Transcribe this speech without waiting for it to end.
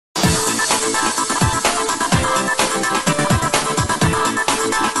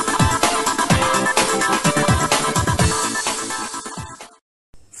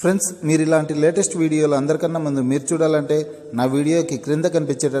Friends, మీరు ఇలాంటి latest వీడియోలు అందరికన్నా ముందు మీరు చూడాలంటే నా వీడియోకి క్రింద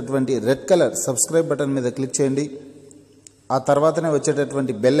కనిపించేటటువంటి రెడ్ కలర్ సబ్స్క్రైబ్ బటన్ మీద క్లిక్ చేయండి. ఆ తర్వాతనే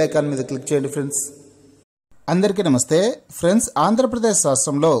వచ్చేటటువంటి బెల్ ఐకాన్ మీద క్లిక్ చేయండి. ఫ్రెండ్స్, అందరికీ నమస్తే. ఫ్రెండ్స్, ఆంధ్రప్రదేశ్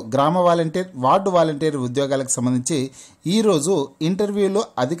రాష్ట్రంలో గ్రామ వాలంటీర్, వార్డు వాలంటీర్ ఉద్యోగాలకు సంబంధించి ఈరోజు ఇంటర్వ్యూలో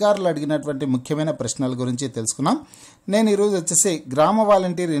అధికారులు అడిగినటువంటి ముఖ్యమైన ప్రశ్నల గురించి తెలుసుకున్నాం. నేను ఈరోజు వచ్చేసి గ్రామ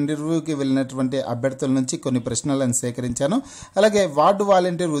వాలంటీర్ ఇంటర్వ్యూకి వెళ్ళినటువంటి అభ్యర్థుల నుంచి కొన్ని ప్రశ్నలను సేకరించాను. అలాగే వార్డు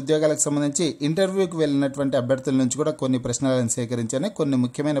వాలంటీర్ ఉద్యోగాలకు సంబంధించి ఇంటర్వ్యూకి వెళ్ళినటువంటి అభ్యర్థుల నుంచి కూడా కొన్ని ప్రశ్నలను సేకరించాను. కొన్ని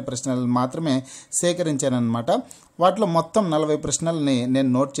ముఖ్యమైన ప్రశ్నలను మాత్రమే సేకరించాను అన్నమాట. వాటిలో మొత్తం 40 ప్రశ్నలని నేను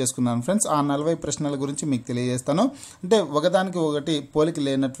నోట్ చేసుకున్నాను. ఫ్రెండ్స్, ఆ 40 ప్రశ్నల గురించి మీకు తెలియజేస్తాను. అంటే ఒకదానికి ఒకటి పోలిక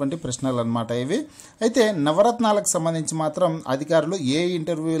లేనటువంటి ప్రశ్నలు అన్నమాట ఇవి. అయితే నవరత్నాలకు సంబంధించి మాత్రం అధికారులు ఏ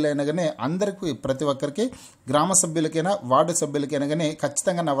ఇంటర్వ్యూలైనా కానీ అందరికీ, ప్రతి ఒక్కరికి, గ్రామ సభ్యులకైనా వార్డు సభ్యులకైనా కానీ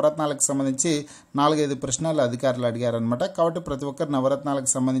ఖచ్చితంగా నవరత్నాలకు సంబంధించి 4-5 ప్రశ్నలు అధికారులు అడిగారనమాట. కాబట్టి ప్రతి ఒక్కరు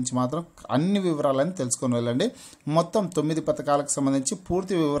నవరత్నాలకు సంబంధించి మాత్రం అన్ని వివరాలని తెలుసుకొని వెళ్ళండి. మొత్తం 9 పథకాలకు సంబంధించి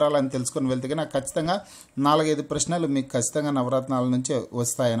పూర్తి వివరాలను తెలుసుకొని వెళ్తే కానీ ఖచ్చితంగా 4-5 ప్రశ్నలు మీకు ఖచ్చితంగా నవరత్నాల నుంచే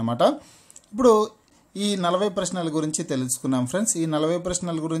వస్తాయన్నమాట. ఇప్పుడు ఈ 40 ప్రశ్నల గురించి తెలుసుకున్నాం. ఫ్రెండ్స్, ఈ 40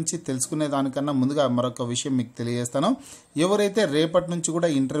 ప్రశ్నల గురించి తెలుసుకునే దానికన్నా ముందుగా మరొక విషయం మీకు తెలియజేస్తాను. ఎవరైతే రేపటి నుంచి కూడా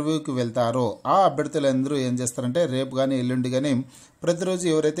ఇంటర్వ్యూకి వెళ్తారో ఆ అభ్యర్థులందరూ ఏం చేస్తారంటే రేపు కానీ ఎల్లుండి కానీ ప్రతిరోజు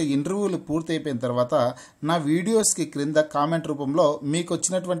ఎవరైతే ఇంటర్వ్యూలు పూర్తి అయిపోయిన తర్వాత నా వీడియోస్కి క్రింద కామెంట్ రూపంలో మీకు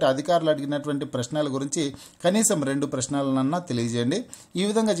వచ్చినటువంటి అధికారులు అడిగినటువంటి ప్రశ్నల గురించి కనీసం 2 ప్రశ్నలనన్నా తెలియజేయండి. ఈ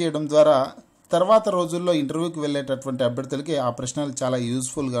విధంగా చేయడం ద్వారా తర్వాత రోజుల్లో ఇంటర్వ్యూకి వెళ్ళేటటువంటి అభ్యర్థులకి ఆ ప్రశ్నలు చాలా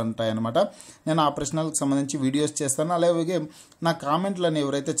యూస్ఫుల్గా ఉంటాయన్నమాట. నేను ఆ ప్రశ్నలకు సంబంధించి వీడియోస్ చేస్తాను. అలాగే నా కామెంట్లను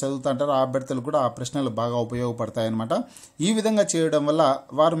ఎవరైతే చదువుతుంటారో ఆ అభ్యర్థులు కూడా ఆ ప్రశ్నలు బాగా ఉపయోగపడతాయన్నమాట. ఈ విధంగా చేయడం వల్ల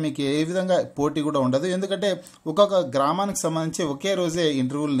వారు మీకు ఏ విధంగా పోటీ కూడా ఉండదు. ఎందుకంటే ఒక్కొక్క గ్రామానికి సంబంధించి ఒకే రోజే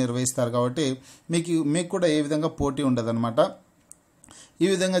ఇంటర్వ్యూలు నిర్వహిస్తారు కాబట్టి మీకు కూడా ఏ విధంగా పోటీ ఉండదన్నమాట. ఈ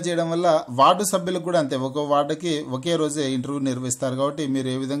విధంగా చేయడం వల్ల వార్డు సభ్యులకు కూడా అంతే, ఒక వార్డుకి ఒకే రోజే ఇంటర్వ్యూ నిర్వహిస్తారు కాబట్టి మీరు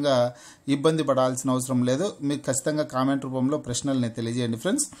ఏ విధంగా ఇబ్బంది పడాల్సిన అవసరం లేదు. మీకు ఖచ్చితంగా కామెంట్ రూపంలో ప్రశ్నల్ని తెలియజేయండి.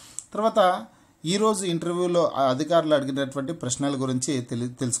 ఫ్రెండ్స్, తర్వాత ఈరోజు ఇంటర్వ్యూలో అధికారులు అడిగినటువంటి ప్రశ్నల గురించి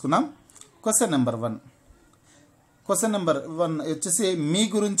తెలుసుకున్నాం. క్వశ్చన్ నెంబర్ 1 వచ్చేసి మీ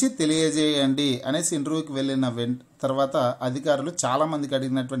గురించి తెలియజేయండి అనేసి ఇంటర్వ్యూకి వెళ్ళిన తర్వాత అధికారులు చాలామందికి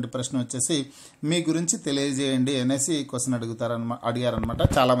అడిగినటువంటి ప్రశ్న వచ్చేసి మీ గురించి తెలియజేయండి అనేసి క్వశ్చన్ అడిగారనమాట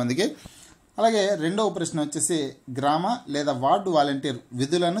చాలామందికి. అలాగే రెండవ ప్రశ్న వచ్చేసి గ్రామ లేదా వార్డు వాలంటీర్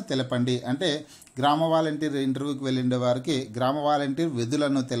విధులను తెలపండి. అంటే గ్రామ వాలంటీర్ ఇంటర్వ్యూకి వెళ్ళిండే వారికి గ్రామ వాలంటీర్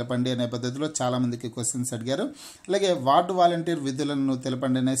విధులను తెలపండి అనే పద్ధతిలో చాలామందికి క్వశ్చన్స్ అడిగారు. అలాగే వార్డు వాలంటీర్ విధులను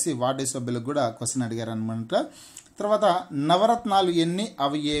తెలపండి అనేసి వార్డు సభ్యులకు కూడా క్వశ్చన్ అడిగారు అనమాట. తర్వాత నవరత్నాలు ఎన్ని,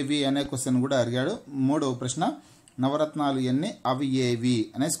 అవి ఏవి అనే క్వశ్చన్ కూడా అడిగాడు. మూడవ ప్రశ్న నవరత్నాలు ఎన్ని, అవి ఏవి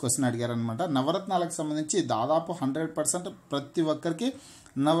అనేసి క్వశ్చన్ అడిగారనమాట. నవరత్నాలకు సంబంధించి దాదాపు 100% ప్రతి ఒక్కరికి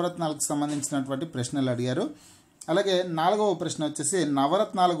నవరత్నాలకు సంబంధించినటువంటి ప్రశ్నలు అడిగారు. అలాగే 4వ ప్రశ్న వచ్చేసి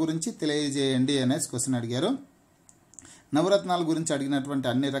నవరత్నాల గురించి తెలియజేయండి అనేసి క్వశ్చన్ అడిగారు. నవరత్నాల గురించి అడిగినటువంటి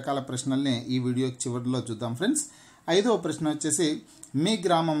అన్ని రకాల ప్రశ్నల్ని ఈ వీడియో చివరిలో చూద్దాం. ఫ్రెండ్స్, 5వ ప్రశ్న వచ్చేసి మీ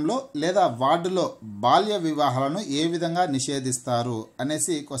గ్రామంలో లేదా వార్డులో బాల్య వివాహాలను ఏ విధంగా నిషేధిస్తారు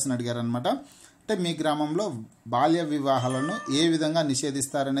అనేసి క్వశ్చన్ అడిగారనమాట. అంటే మీ గ్రామంలో బాల్య వివాహాలను ఏ విధంగా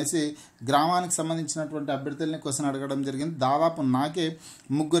నిషేధిస్తారనేసి గ్రామానికి సంబంధించినటువంటి అభ్యర్థుల్ని క్వశ్చన్ అడగడం జరిగింది. దాదాపు నాకే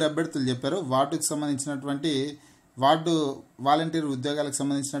 3 అభ్యర్థులు చెప్పారు. వార్డుకు సంబంధించినటువంటి వార్డు వాలంటీర్ ఉద్యోగాలకు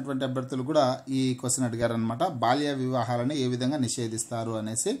సంబంధించినటువంటి అభ్యర్థులు కూడా ఈ క్వశ్చన్ అడిగారనమాట. బాల్య వివాహాలను ఏ విధంగా నిషేధిస్తారు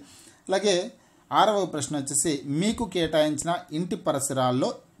అనేసి. అలాగే 6వ ప్రశ్న వచ్చేసి మీకు కేటాయించిన ఇంటి పరిసరాల్లో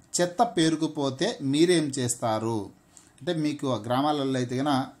చెత్త పేరుకుపోతే మీరేం చేస్తారు. అంటే మీకు గ్రామాలలో అయితే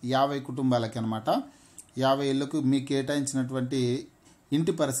కన్నా 50 కుటుంబాలకి అనమాట, 50 ఇళ్లకు మీకు కేటాయించినటువంటి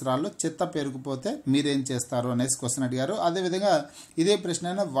ఇంటి పరిసరాల్లో చెత్త పేరుకుపోతే మీరేం చేస్తారు అనేసి క్వశ్చన్ అడిగారు. అదేవిధంగా ఇదే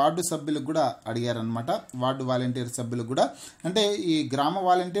ప్రశ్న వార్డు సభ్యులకు కూడా అడిగారనమాట, వార్డు వాలంటీర్ సభ్యులకు కూడా. అంటే ఈ గ్రామ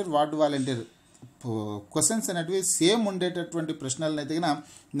వాలంటీర్, వార్డు వాలంటీర్ క్వశ్చన్స్ అనేటివి సేమ్ ఉండేటటువంటి ప్రశ్నలను అయితే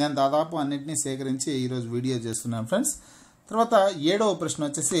నేను దాదాపు అన్నింటినీ సేకరించి ఈరోజు వీడియో చేస్తున్నాను. ఫ్రెండ్స్, తర్వాత 7వ ప్రశ్న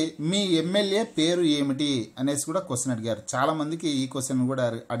వచ్చేసి మీ ఎమ్మెల్యే పేరు ఏమిటి అనేసి కూడా క్వశ్చన్ అడిగారు. చాలామందికి ఈ క్వశ్చన్ కూడా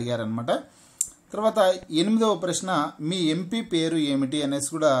అడిగారనమాట. తర్వాత 8వ ప్రశ్న మీ ఎంపీ పేరు ఏమిటి అనేసి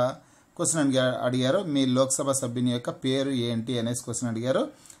కూడా క్వశ్చన్ అడిగారు. మీ లోక్సభ సభ్యుని యొక్క పేరు ఏంటి అనేసి క్వశ్చన్ అడిగారు.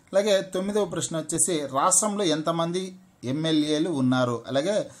 అలాగే 9వ ప్రశ్న వచ్చేసి రాష్ట్రంలో ఎంతమంది ఎమ్మెల్యేలు ఉన్నారు,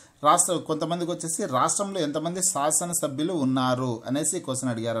 అలాగే కొంతమందికి వచ్చేసి రాష్ట్రంలో ఎంతమంది శాసనసభ్యులు ఉన్నారు అనేసి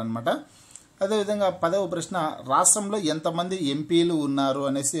క్వశ్చన్ అడిగారు అనమాట. అదేవిధంగా 10వ ప్రశ్న రాష్ట్రంలో ఎంతమంది ఎంపీలు ఉన్నారు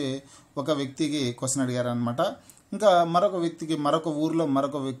అనేసి ఒక వ్యక్తికి క్వశ్చన్ అడిగారు అనమాట. ఇంకా మరొక ఊర్లో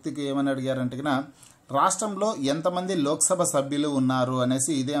మరొక వ్యక్తికి ఏమని అడిగారంటే కనుక రాష్ట్రంలో ఎంతమంది లోక్సభ సభ్యులు ఉన్నారు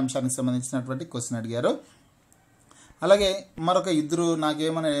అనేసి ఇదే అంశానికి సంబంధించినటువంటి క్వశ్చన్ అడిగారు. అలాగే మరొక ఇద్దరు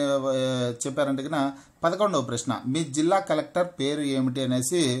నాకేమని చెప్పారంటే కనుక 11వ ప్రశ్న, మీ జిల్లా కలెక్టర్ పేరు ఏమిటి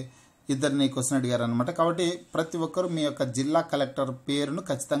అనేసి ఇద్దరిని క్వశ్చన్ అడిగారు అనమాట. కాబట్టి ప్రతి ఒక్కరు మీ యొక్క జిల్లా కలెక్టర్ పేరును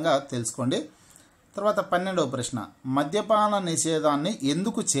ఖచ్చితంగా తెలుసుకోండి. తర్వాత 12వ ప్రశ్న, మద్యపాన నిషేధాన్ని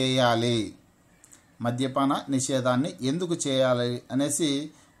ఎందుకు చేయాలి, మద్యపాన నిషేధాన్ని ఎందుకు చేయాలి అనేసి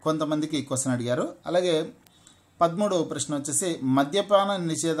కొంతమందికి క్వశ్చన్ అడిగారు. అలాగే 13వ ప్రశ్న వచ్చేసి మద్యపాన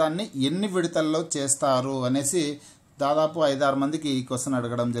నిషేధాన్ని ఎన్ని విడతల్లో చేస్తారు అనేసి దాదాపు 5-6 మందికి ఈ క్వశ్చన్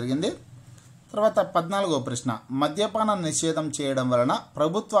అడగడం జరిగింది. తర్వాత 14వ ప్రశ్న, మద్యపాన నిషేధం చేయడం వలన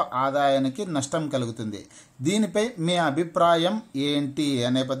ప్రభుత్వ ఆదాయానికి నష్టం కలుగుతుంది, దీనిపై మీ అభిప్రాయం ఏంటి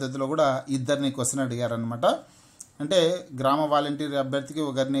అనే పద్ధతిలో కూడా ఇద్దరిని క్వశ్చన్ అడిగారనమాట. అంటే గ్రామ వాలంటీర్ అభ్యర్థికి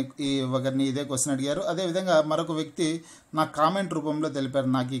ఒకరిని ఇదే క్వశ్చన్ అడిగారు. అదేవిధంగా మరొక వ్యక్తి నాకు కామెంట్ రూపంలో తెలిపారు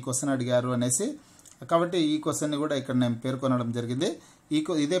నాకు ఈ క్వశ్చన్ అడిగారు అనేసి. కాబట్టి ఈ క్వశ్చన్ని కూడా ఇక్కడ నేను పేర్కొనడం జరిగింది.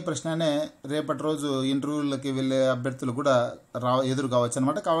 ఇదే ప్రశ్ననే రేపటి రోజు ఇంటర్వ్యూలకి వెళ్ళే అభ్యర్థులు కూడా ఎదురు కావచ్చు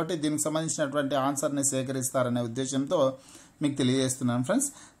అనమాట. కాబట్టి దీనికి సంబంధించినటువంటి ఆన్సర్ని సేకరిస్తారనే ఉద్దేశంతో మీకు తెలియజేస్తున్నాను ఫ్రెండ్స్.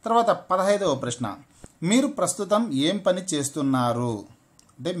 తర్వాత 15వ ప్రశ్న, మీరు ప్రస్తుతం ఏం పని చేస్తున్నారు,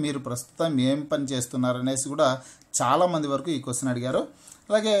 అంటే మీరు ప్రస్తుతం ఏం పని చేస్తున్నారు అనేసి కూడా చాలామంది వరకు ఈ క్వశ్చన్ అడిగారు.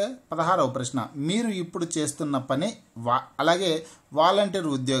 అలాగే 16వ ప్రశ్న, మీరు ఇప్పుడు చేస్తున్న పని అలాగే వాలంటీర్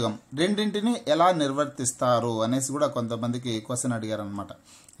ఉద్యోగం రెండింటిని ఎలా నిర్వర్తిస్తారు అనేసి కూడా కొంతమందికి క్వశ్చన్ అడిగారు అనమాట.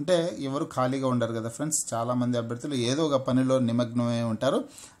 అంటే ఎవరు ఖాళీగా ఉండరు కదా ఫ్రెండ్స్, చాలామంది అభ్యర్థులు ఏదో ఒక పనిలో నిమగ్నమై ఉంటారు.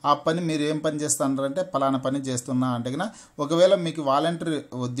 ఆ పని మీరు ఏం పని చేస్తున్నారంటే పలానా పని చేస్తున్నా అంటే కన్నా ఒకవేళ మీకు వాలంటీర్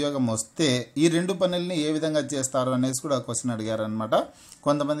ఉద్యోగం వస్తే ఈ రెండు పనుల్ని ఏ విధంగా చేస్తారు అనేసి కూడా క్వశ్చన్ అడిగారు అనమాట.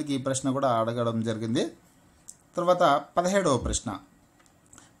 కొంతమందికి ఈ ప్రశ్న కూడా అడగడం జరిగింది. తర్వాత 17వ ప్రశ్న,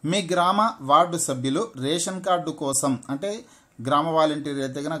 మీ గ్రామ వార్డు సభ్యులు రేషన్ కార్డు కోసం, అంటే గ్రామ వాలంటీర్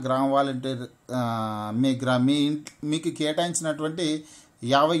అయితే కనుక గ్రామ వాలంటీర్ మీకు కేటాయించినటువంటి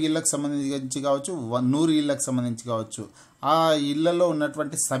 50 ఇళ్లకు సంబంధించి కావచ్చు, 100 ఇళ్లకు సంబంధించి కావచ్చు, ఆ ఇళ్లలో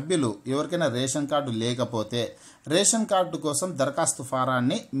ఉన్నటువంటి సభ్యులు ఎవరికైనా రేషన్ కార్డు లేకపోతే రేషన్ కార్డు కోసం దరఖాస్తు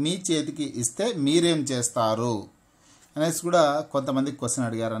ఫారాన్ని మీ చేతికి ఇస్తే మీరేం చేస్తారు అనేసి కూడా కొంతమందికి క్వశ్చన్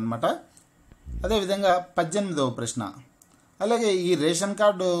అడిగారనమాట. అదేవిధంగా 18వ ప్రశ్న, అలాగే ఈ రేషన్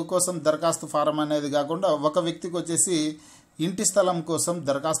కార్డు కోసం దరఖాస్తు ఫారం అనేది కాకుండా ఒక వ్యక్తికి వచ్చేసి ఇంటి స్థలం కోసం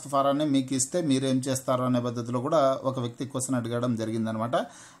దరఖాస్తు ఫారాన్ని మీకు ఇస్తే మీరేం చేస్తారు అనే పద్ధతిలో కూడా ఒక వ్యక్తి క్వశ్చన్ అడగడం జరిగిందనమాట.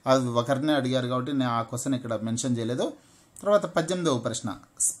 అది ఒకరినే అడిగారు కాబట్టి నేను ఆ క్వశ్చన్ ఇక్కడ మెన్షన్ చేయలేదు. తర్వాత 18వ ప్రశ్న,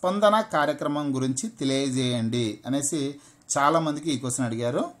 స్పందన కార్యక్రమం గురించి తెలియజేయండి అనేసి చాలామందికి ఈ క్వశ్చన్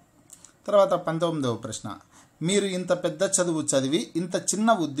అడిగారు. తర్వాత 19వ ప్రశ్న, మీరు ఇంత పెద్ద చదువు చదివి ఇంత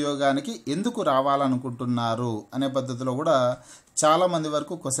చిన్న ఉద్యోగానికి ఎందుకు రావాలనుకుంటున్నారు అనే పద్ధతిలో కూడా చాలామంది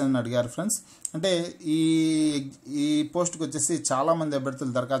వరకు క్వశ్చన్ అడిగారు ఫ్రెండ్స్. అంటే ఈ పోస్ట్కి వచ్చేసి చాలామంది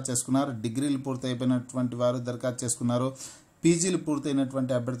అభ్యర్థులు దరఖాస్తు చేసుకున్నారు. డిగ్రీలు పూర్తయిపోయినటువంటి వారు దరఖాస్తు చేసుకున్నారు, పీజీలు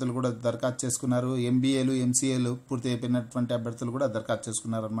పూర్తయినటువంటి అభ్యర్థులు కూడా దరఖాస్తు చేసుకున్నారు, ఎంబీఏలు ఎంసీఏలు పూర్తి అయిపోయినటువంటి అభ్యర్థులు కూడా దరఖాస్తు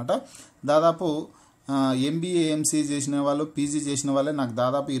చేసుకున్నారు అనమాట. దాదాపు ఎంబీఏ ఎంసీ చేసిన వాళ్ళు, పీజీ చేసిన వాళ్ళే నాకు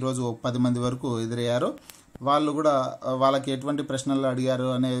దాదాపు ఈరోజు 10 మంది వరకు ఎదురయ్యారు. వాళ్ళు కూడా వాళ్ళకి ఎటువంటి ప్రశ్నలు అడిగారు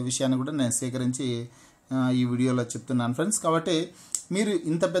అనే విషయాన్ని కూడా నేను సేకరించి ఈ వీడియోలో చెప్తున్నాను ఫ్రెండ్స్. కాబట్టి మీరు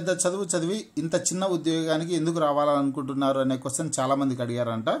ఇంత పెద్ద చదువు చదివి ఇంత చిన్న ఉద్యోగానికి ఎందుకు రావాలనుకుంటున్నారు అనే క్వశ్చన్ చాలామందికి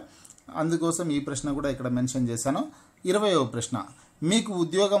అడిగారంట. అందుకోసం ఈ ప్రశ్న కూడా ఇక్కడ మెన్షన్ చేశాను. 20వ ప్రశ్న, మీకు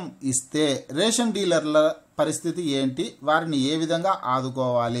ఉద్యోగం ఇస్తే రేషన్ డీలర్ల పరిస్థితి ఏంటి, వారిని ఏ విధంగా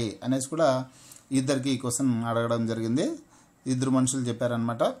ఆదుకోవాలి అనేసి కూడా ఇద్దరికి ఈ క్వశ్చన్ అడగడం జరిగింది. ఇద్దరు మనుషులు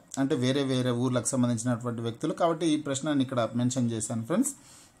చెప్పారనమాట, అంటే వేరే వేరే ఊర్లకు సంబంధించినటువంటి వ్యక్తులు. కాబట్టి ఈ ప్రశ్నని ఇక్కడ మెన్షన్ చేశాను ఫ్రెండ్స్.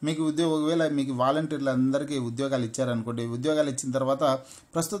 మీకు ఒకవేళ మీకు వాలంటీర్లు అందరికీ ఉద్యోగాలు ఇచ్చారనుకోండి, ఉద్యోగాలు ఇచ్చిన తర్వాత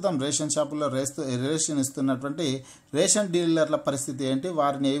ప్రస్తుతం రేషన్ షాపుల్లో రేషన్ ఇస్తున్నటువంటి రేషన్ డీలర్ల పరిస్థితి ఏంటి,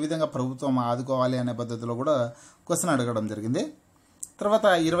 వారిని ఏ విధంగా ప్రభుత్వం ఆదుకోవాలి అనే పద్ధతిలో కూడా క్వశ్చన్ అడగడం జరిగింది. తర్వాత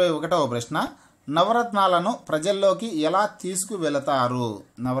 21వ ప్రశ్న, నవరత్నాలను ప్రజల్లోకి ఎలా తీసుకువెళతారు,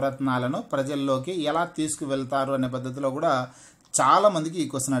 నవరత్నాలను ప్రజల్లోకి ఎలా తీసుకువెళ్తారు అనే పద్ధతిలో కూడా చాలామందికి ఈ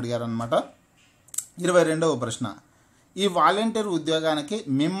క్వశ్చన్ అడిగారనమాట. 22వ ప్రశ్న, ఈ వాలంటీర్ ఉద్యోగానికి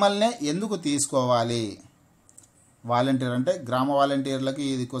మిమ్మల్నే ఎందుకు తీసుకోవాలి, వాలంటీర్ అంటే గ్రామ వాలంటీర్లకి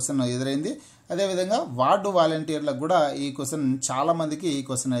ఇది క్వశ్చన్ ఎదురైంది. అదేవిధంగా వార్డు వాలంటీర్లకు కూడా ఈ క్వశ్చన్ చాలామందికి ఈ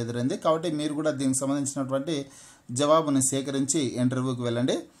క్వశ్చన్ ఎదురైంది. కాబట్టి మీరు కూడా దీనికి సంబంధించినటువంటి జవాబుని సేకరించి ఇంటర్వ్యూకి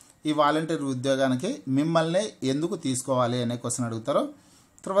వెళ్ళండి. ఈ వాలంటీర్ ఉద్యోగానికి మిమ్మల్ని ఎందుకు తీసుకోవాలి అనే క్వశ్చన్ అడుగుతారు.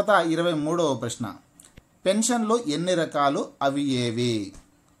 తర్వాత 23వ ప్రశ్న, పెన్షన్లు ఎన్ని రకాలు, అవి ఏవి,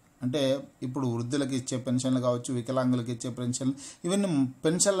 అంటే ఇప్పుడు వృద్ధులకు ఇచ్చే పెన్షన్లు కావచ్చు, వికలాంగులకు ఇచ్చే పెన్షన్లు, ఇవన్నీ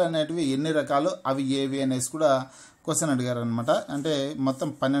పెన్షన్లు అనేటివి ఎన్ని రకాలు, అవి ఏవి అనేసి కూడా క్వశ్చన్ అడిగారు అనమాట. అంటే మొత్తం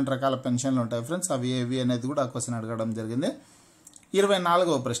 12 రకాల పెన్షన్లు ఉంటాయి ఫ్రెండ్స్, అవి ఏవి అనేది కూడా క్వశ్చన్ అడగడం జరిగింది.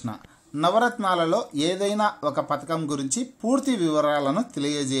 24వ ప్రశ్న, నవరత్నాలలో ఏదైనా ఒక పథకం గురించి పూర్తి వివరాలను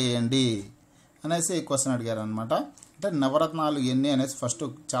తెలియజేయండి అనేసి క్వశ్చన్ అడిగారు అనమాట. అంటే నవరత్నాలు ఎన్ని అనేసి ఫస్ట్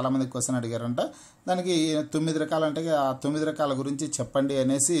చాలామంది క్వశ్చన్ అడిగారంట. దానికి 9 రకాలు అంటే ఆ 9 రకాల గురించి చెప్పండి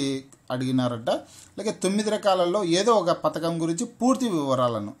అనేసి అడిగినారంట. అలాగే 9 రకాలలో ఏదో ఒక పథకం గురించి పూర్తి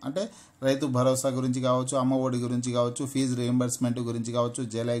వివరాలను, అంటే రైతు భరోసా గురించి కావచ్చు, అమ్మఒడి గురించి కావచ్చు, ఫీజు రీయింబర్స్మెంట్ గురించి కావచ్చు,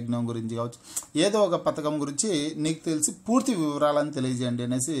 జలయజ్ఞం గురించి కావచ్చు, ఏదో ఒక పథకం గురించి నీకు తెలిసి పూర్తి వివరాలను తెలియజేయండి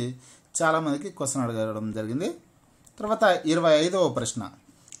అనేసి చాలామందికి క్వశ్చన్ అడగడం జరిగింది. తర్వాత 25వ ప్రశ్న,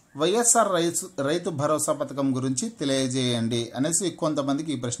 వైఎస్ఆర్ రైతు భరోసా పథకం గురించి తెలియజేయండి అనేసి కొంతమందికి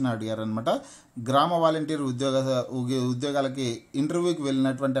ఈ ప్రశ్న అడిగారనమాట. గ్రామ వాలంటీర్ ఉద్యోగాలకి ఇంటర్వ్యూకి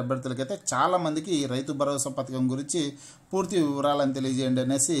వెళ్ళినటువంటి అభ్యర్థులకైతే చాలామందికి ఈ రైతు భరోసా పథకం గురించి పూర్తి వివరాలను తెలియజేయండి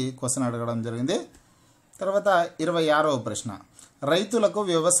అనేసి క్వశ్చన్ అడగడం జరిగింది. తర్వాత 26వ ప్రశ్న, రైతులకు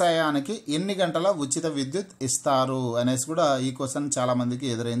వ్యవసాయానికి ఎన్ని గంటల ఉచిత విద్యుత్ ఇస్తారు అనేసి కూడా ఈ క్వశ్చన్ చాలామందికి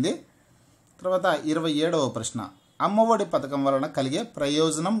ఎదురైంది. తర్వాత 27వ ప్రశ్న, అమ్మఒడి పథకం వలన కలిగే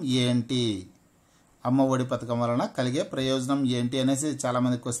ప్రయోజనం ఏంటి, అమ్మఒడి పథకం వలన కలిగే ప్రయోజనం ఏంటి అనేసి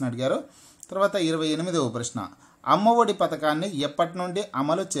చాలామంది క్వశ్చన్ అడిగారు. తర్వాత 28వ ప్రశ్న, అమ్మఒడి పథకాన్ని ఎప్పటి నుండి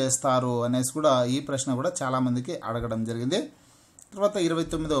అమలు చేస్తారు అనేసి కూడా ఈ ప్రశ్న కూడా చాలామందికి అడగడం జరిగింది. తర్వాత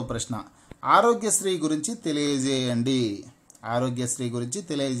 29వ ప్రశ్న, ఆరోగ్యశ్రీ గురించి తెలియజేయండి, ఆరోగ్యశ్రీ గురించి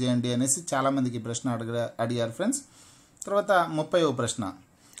తెలియజేయండి అనేసి చాలామందికి ప్రశ్న అడిగారు ఫ్రెండ్స్. తర్వాత 30వ ప్రశ్న,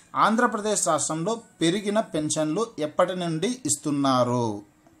 ఆంధ్రప్రదేశ్ రాష్ట్రంలో పెరిగిన పెన్షన్లు ఎప్పటి నుండి ఇస్తున్నారు,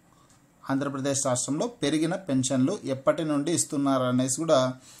 ఆంధ్రప్రదేశ్ రాష్ట్రంలో పెరిగిన పెన్షన్లు ఎప్పటి నుండి ఇస్తున్నారు అనేసి కూడా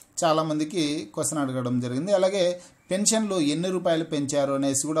చాలామందికి క్వశ్చన్ అడగడం జరిగింది. అలాగే పెన్షన్లు ఎన్ని రూపాయలు పెంచారు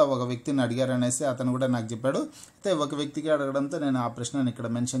అనేసి కూడా ఒక వ్యక్తిని అడిగారు అనేసి అతను కూడా నాకు చెప్పాడు. అయితే ఒక వ్యక్తికి అడగడంతో నేను ఆ ప్రశ్నను ఇక్కడ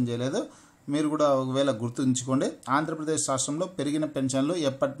మెన్షన్ చేయలేదు, మీరు కూడా ఒకవేళ గుర్తుంచుకోండి. ఆంధ్రప్రదేశ్ రాష్ట్రంలో పెరిగిన పెన్షన్లు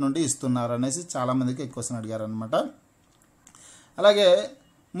ఎప్పటి నుండి ఇస్తున్నారు అనేసి చాలామందికి క్వశ్చన్ అడిగారు అనమాట. అలాగే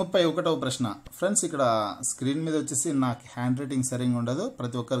 31వ ప్రశ్న ఫ్రెండ్స్, ఇక్కడ స్క్రీన్ మీద వచ్చేసి నాకు హ్యాండ్ రైటింగ్ సరిగ్గా ఉండదు,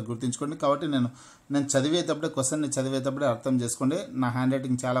 ప్రతి ఒక్కరు గుర్తుంచుకోండి. కాబట్టి నేను చదివేటప్పుడే క్వశ్చన్ని చదివేటప్పుడే అర్థం చేసుకోండి, నా హ్యాండ్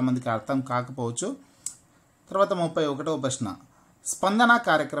రైటింగ్ చాలామందికి అర్థం కాకపోవచ్చు. తర్వాత 31వ ప్రశ్న, స్పందన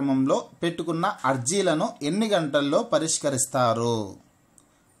కార్యక్రమంలో పెట్టుకున్న అర్జీలను ఎన్ని గంటల్లో పరిష్కరిస్తారు,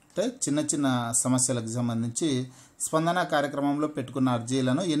 అంటే చిన్న చిన్న సమస్యలకు సంబంధించి స్పందన కార్యక్రమంలో పెట్టుకున్న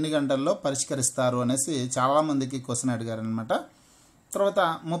అర్జీలను ఎన్ని గంటల్లో పరిష్కరిస్తారు అనేసి చాలామందికి క్వశ్చన్ అడిగారనమాట. తర్వాత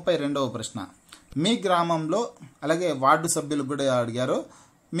 32వ ప్రశ్న, మీ గ్రామంలో అలాగే వార్డు సభ్యులకు కూడా అడిగారు,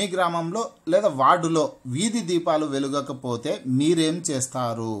 మీ గ్రామంలో లేదా వార్డులో వీధి దీపాలు వెలుగకపోతే మీరేం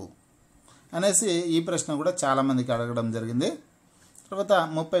చేస్తారు అనేసి ఈ ప్రశ్న కూడా చాలామందికి అడగడం జరిగింది. తర్వాత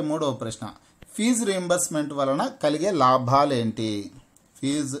 33వ ప్రశ్న, ఫీజు రీయింబర్స్మెంట్ వలన కలిగే లాభాలేంటి,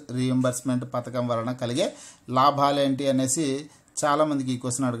 ఫీజు రీయింబర్స్మెంట్ పథకం వలన కలిగే లాభాలేంటి అనేసి చాలామందికి ఈ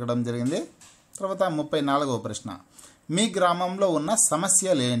క్వశ్చన్ అడగడం జరిగింది. తర్వాత 34వ ప్రశ్న, మీ గ్రామంలో ఉన్న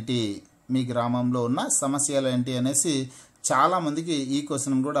సమస్యలు ఏంటి, మీ గ్రామంలో ఉన్న సమస్యలు ఏంటి అనేసి చాలామందికి ఈ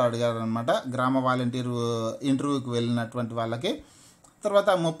క్వశ్చన్ కూడా అడిగారనమాట, గ్రామ వాలంటీర్ ఇంటర్వ్యూకి వెళ్ళినటువంటి వాళ్ళకి. తర్వాత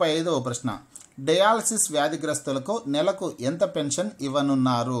 35వ ప్రశ్న, డయాలసిస్ వ్యాధిగ్రస్తులకు నెలకు ఎంత పెన్షన్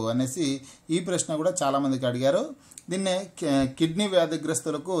ఇవ్వనున్నారు అనేసి ఈ ప్రశ్న కూడా చాలామందికి అడిగారు. దీన్నే కిడ్నీ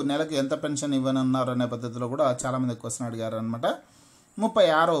వ్యాధిగ్రస్తులకు నెలకు ఎంత పెన్షన్ ఇవ్వనున్నారు అనే పద్ధతిలో కూడా చాలామంది క్వశ్చన్ అడిగారు అనమాట.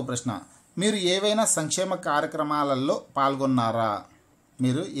 36వ ప్రశ్న, మీరు ఏవైనా సంక్షేమ కార్యక్రమాలలో పాల్గొన్నారా,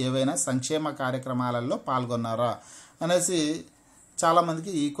 మీరు ఏవైనా సంక్షేమ కార్యక్రమాలలో పాల్గొన్నారా అనేసి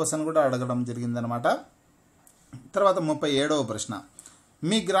చాలామందికి ఈ క్వశ్చన్ కూడా అడగడం జరిగిందనమాట. తర్వాత 37వ ప్రశ్న,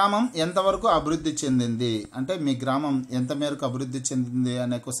 మీ గ్రామం ఎంతవరకు అభివృద్ధి చెందింది, అంటే మీ గ్రామం ఎంత మేరకు అభివృద్ధి చెందింది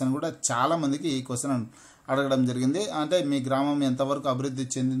అనే క్వశ్చన్ కూడా చాలామందికి ఈ క్వశ్చన్ అడగడం జరిగింది. అంటే మీ గ్రామం ఎంతవరకు అభివృద్ధి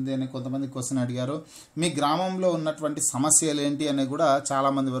చెందింది అని కొంతమంది క్వశ్చన్ అడిగారు, మీ గ్రామంలో ఉన్నటువంటి సమస్యలు ఏంటి అని కూడా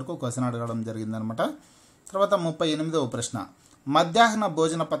చాలామంది వరకు క్వశ్చన్ అడగడం జరిగిందనమాట. తర్వాత 38వ ప్రశ్న, మధ్యాహ్న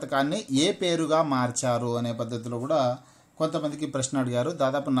భోజన పథకాన్ని ఏ పేరుగా మార్చారు అనే పద్ధతిలో కూడా కొంతమందికి ప్రశ్న అడిగారు.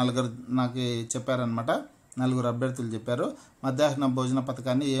 దాదాపు 4 నాకు చెప్పారనమాట, 4 అభ్యర్థులు చెప్పారు మధ్యాహ్న భోజన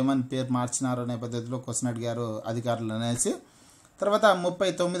పథకాన్ని ఏమని పేరు మార్చినారు అనే పద్ధతిలో క్వశ్చన్ అడిగారు అధికారులు అనేసి. తర్వాత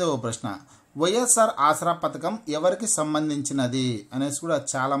 39వ ప్రశ్న, వైఎస్ఆర్ ఆసరా పథకం ఎవరికి సంబంధించినది అనేసి కూడా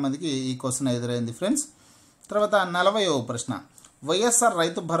చాలామందికి ఈ క్వశ్చన్ ఎదురైంది ఫ్రెండ్స్. తర్వాత 40వ ప్రశ్న, వైఎస్ఆర్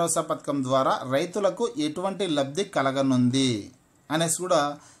రైతు భరోసా పథకం ద్వారా రైతులకు ఎటువంటి లబ్ధి కలగనుంది అనేసి కూడా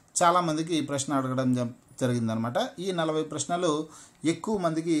చాలామందికి ఈ ప్రశ్న అడగడం జరిగిందనమాట. ఈ 40 ప్రశ్నలు ఎక్కువ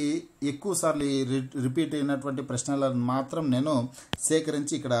మందికి ఎక్కువ సార్లు రిపీట్ అయినటువంటి ప్రశ్నలను మాత్రం నేను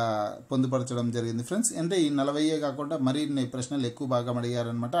సేకరించి ఇక్కడ పొందుపరచడం జరిగింది ఫ్రెండ్స్. అంటే ఈ 40 కాకుండా మరిన్ని ప్రశ్నలు ఎక్కువ భాగం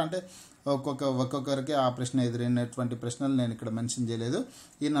అడిగారనమాట. అంటే ఒక్కొక్కరికి ఆ ప్రశ్న ఎదురైనటువంటి ప్రశ్నలు నేను ఇక్కడ మెన్షన్ చేయలేదు.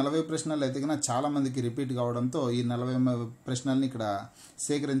 ఈ 40 ప్రశ్నలు అయితే కన్నా చాలామందికి రిపీట్ కావడంతో ఈ 40 ప్రశ్నల్ని ఇక్కడ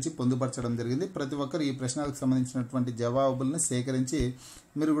సేకరించి పొందుపరచడం జరిగింది. ప్రతి ఒక్కరు ఈ ప్రశ్నలకు సంబంధించినటువంటి జవాబుల్ని సేకరించి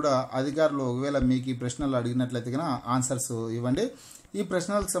మీరు కూడా అధికారులు ఒకవేళ మీకు ఈ ప్రశ్నలు అడిగినట్లయితే కన్నా ఆన్సర్స్ ఇవ్వండి. ఈ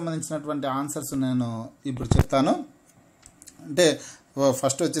ప్రశ్నలకు సంబంధించినటువంటి ఆన్సర్స్ నేను ఇప్పుడు చెప్తాను. అంటే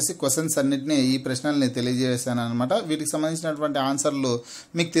ఫస్ట్ వచ్చేసి క్వశ్చన్స్ అన్నింటినీ ఈ ప్రశ్నల్ని తెలియజేశాను అనమాట. వీటికి సంబంధించినటువంటి ఆన్సర్లు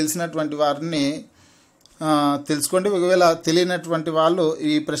మీకు తెలిసినటువంటి వారిని తెలుసుకోండి. ఒకవేళ తెలియనటువంటి వాళ్ళు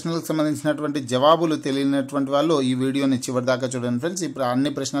ఈ ప్రశ్నలకు సంబంధించినటువంటి జవాబులు తెలియనటువంటి వాళ్ళు ఈ వీడియోని చివరి దాకా చూడండి ఫ్రెండ్స్. ఇప్పుడు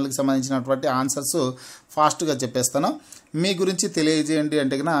అన్ని ప్రశ్నలకు సంబంధించినటువంటి ఆన్సర్స్ ఫాస్ట్గా చెప్పేస్తాను. మీ గురించి తెలియజేయండి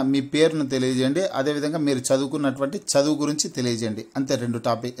అంటే కన్నా మీ పేరును తెలియజేయండి, అదేవిధంగా మీరు చదువుకున్నటువంటి చదువు గురించి తెలియజేయండి. అంతే,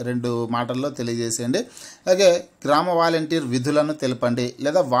 రెండు మాటల్లో తెలియజేసేయండి. అలాగే గ్రామ వాలంటీర్ విధులను తెలపండి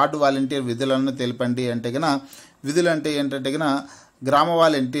లేదా వార్డు వాలంటీర్ విధులను తెలపండి అంటే కన్నా విధులు అంటే ఏంటంటే కన్నా గ్రామ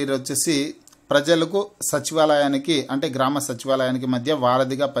వాలంటీర్ వచ్చేసి ప్రజలకు సచివాలయానికి అంటే గ్రామ సచివాలయానికి మధ్య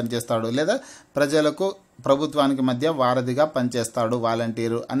వారధిగా పనిచేస్తాడు లేదా ప్రజలకు ప్రభుత్వానికి మధ్య వారధిగా పనిచేస్తాడు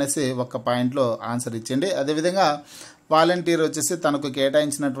వాలంటీరు అనేసి ఒక పాయింట్లో ఆన్సర్ ఇచ్చండి. అదేవిధంగా వాలంటీర్ వచ్చేసి తనకు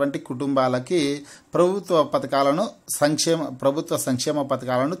కేటాయించినటువంటి కుటుంబాలకి ప్రభుత్వ సంక్షేమ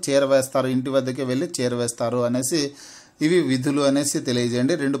పథకాలను చేరవేస్తారు, ఇంటి వద్దకే వెళ్ళి చేరవేస్తారు అనేసి ఇవి విధులు అనేసి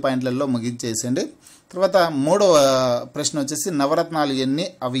తెలియజేయండి. 2 పాయింట్లలో ముగించేసేయండి. తర్వాత 3వ ప్రశ్న వచ్చేసి నవరత్నాలు ఎన్ని,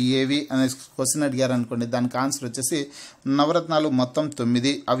 అవి ఏవి అనే క్వశ్చన్ అడిగారు అనుకోండి. దానికి ఆన్సర్ వచ్చేసి నవరత్నాలు మొత్తం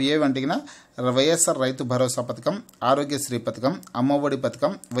 9. అవి ఏవి అంటే వైఎస్ఆర్ రైతు భరోసా పథకం, ఆరోగ్యశ్రీ పథకం, అమ్మఒడి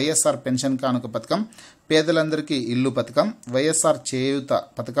పథకం, వైఎస్ఆర్ పెన్షన్ కానుక పథకం, పేదలందరికీ ఇల్లు పథకం, వైఎస్ఆర్ చేయూత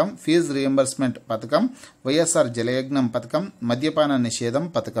పథకం, ఫీజు రియంబర్స్మెంట్ పథకం, వైఎస్ఆర్ జలయజ్ఞం పథకం, మద్యపాన నిషేధం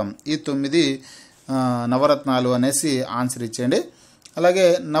పథకం. ఈ 9 నవరత్నాలు అనేసి ఆన్సర్ ఇచ్చేయండి. అలాగే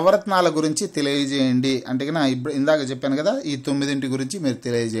నవరత్నాల గురించి తెలియజేయండి అంటే కన్నా ఇప్పుడు ఇందాక చెప్పాను కదా, ఈ 9 గురించి మీరు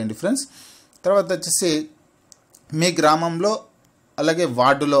తెలియజేయండి ఫ్రెండ్స్. తర్వాత వచ్చేసి మీ గ్రామంలో అలాగే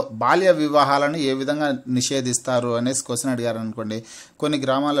వార్డులో బాల్య వివాహాలను ఏ విధంగా నిషేధిస్తారు అనేసి క్వశ్చన్ అడిగారు అనుకోండి. కొన్ని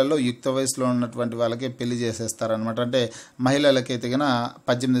గ్రామాలలో యుక్త వయసులో ఉన్నటువంటి వాళ్ళకి పెళ్లి చేసేస్తారనమాట. అంటే మహిళలకైతే కన్నా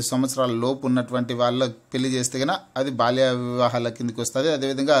 18 సంవత్సరాల లోపు ఉన్నటువంటి వాళ్ళకి పెళ్లి చేస్తే కన్నా అది బాల్య వివాహాల కిందకి వస్తుంది.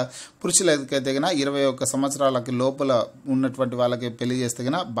 అదేవిధంగా పురుషులకైతే కన్నా 21 సంవత్సరాలకి లోపల ఉన్నటువంటి వాళ్ళకి పెళ్లి చేస్తే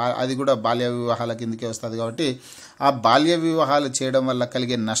కన్నా అది కూడా బాల్య వివాహాల కిందకే వస్తుంది. కాబట్టి ఆ బాల్య వివాహాలు చేయడం వల్ల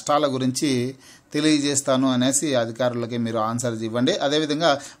కలిగే నష్టాల గురించి తెలియజేస్తాను అనేసి అధికారులకి మీరు ఆన్సర్స్ ఇవ్వండి.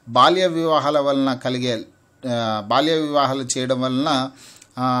 అదేవిధంగా బాల్య వివాహాలు చేయడం వలన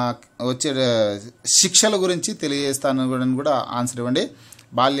వచ్చే శిక్షల గురించి తెలియజేస్తాను కూడా ఆన్సర్ ఇవ్వండి.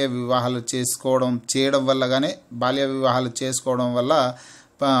 బాల్య వివాహాలు చేయడం వల్ల కానీ బాల్య వివాహాలు చేసుకోవడం వల్ల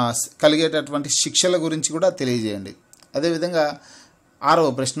కలిగేటటువంటి శిక్షల గురించి కూడా తెలియజేయండి. అదేవిధంగా 6వ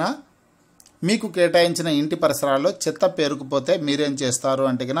ప్రశ్న మీకు కేటాయించిన ఇంటి పరిసరాల్లో చెత్త పేరుకుపోతే మీరేం చేస్తారు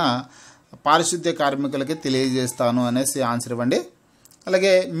అంటే కన్నా పారిశుద్ధ్య కార్మికులకి తెలియజేస్తాను అనేసి ఆన్సర్ ఇవ్వండి.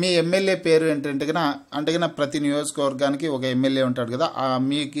 అలాగే మీ ఎమ్మెల్యే పేరు ఏంటంటే కన్నా ప్రతి నియోజకవర్గానికి ఒక ఎమ్మెల్యే ఉంటాడు కదా,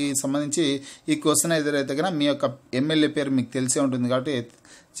 మీకు సంబంధించి ఈ క్వశ్చన్ ఎదురైతే కన్నా మీ యొక్క ఎమ్మెల్యే పేరు మీకు తెలిసే ఉంటుంది కాబట్టి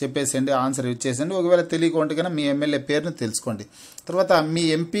చెప్పేసేయండి, ఆన్సర్ ఇచ్చేసేయండి. ఒకవేళ తెలియకుంటే కన్నా మీ ఎమ్మెల్యే పేరును తెలుసుకోండి. తర్వాత మీ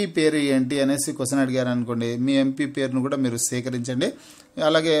ఎంపీ పేరు ఏంటి అనేసి క్వశ్చన్ అడిగారు అనుకోండి, మీ ఎంపీ పేరును కూడా మీరు సేకరించండి.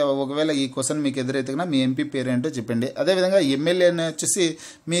 అలాగే ఒకవేళ ఈ క్వశ్చన్ మీకు ఎదురైతే కన్నా మీ ఎంపీ పేరు ఏంటో చెప్పండి. అదేవిధంగా ఎమ్మెల్యేని వచ్చేసి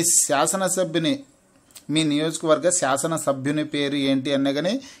మీ శాసనసభ్యుని మీ నియోజకవర్గ శాసనసభ్యుని పేరు ఏంటి అన్నా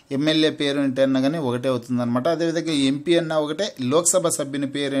కానీ ఎమ్మెల్యే పేరు ఏంటి అన్నా కానీ ఒకటే అవుతుంది అనమాట. అదేవిధంగా ఎంపీ అన్నా ఒకటే, లోక్సభ సభ్యుని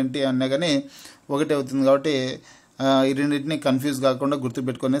పేరు ఏంటి అన్నా కానీ ఒకటే అవుతుంది. కాబట్టి ఈ రెండింటిని కన్ఫ్యూజ్ కాకుండా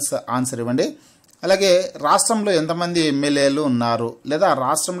గుర్తుపెట్టుకునే ఆన్సర్ ఇవ్వండి. అలాగే రాష్ట్రంలో ఎంతమంది ఎమ్మెల్యేలు ఉన్నారు లేదా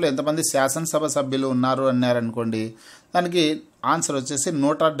రాష్ట్రంలో ఎంతమంది శాసనసభ సభ్యులు ఉన్నారు అన్నారనుకోండి, దానికి ఆన్సర్ వచ్చేసి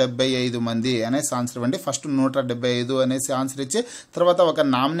 175 మంది అనేసి ఆన్సర్ ఇవ్వండి. ఫస్ట్ 175 అనేసి ఆన్సర్ ఇచ్చి తర్వాత ఒక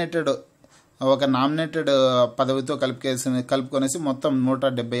నామినేటెడ్ పదవితో కలుపుకొనేసి మొత్తం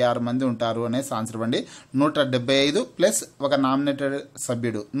 176 మంది ఉంటారు అనేసి ఆన్సర్ ఇవ్వండి. 175 ప్లస్ ఒక నామినేటెడ్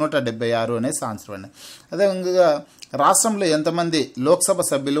సభ్యుడు 176 అనేసి ఆన్సర్ ఇవ్వండి. అదేవిధంగా రాష్ట్రంలో ఎంతమంది లోక్సభ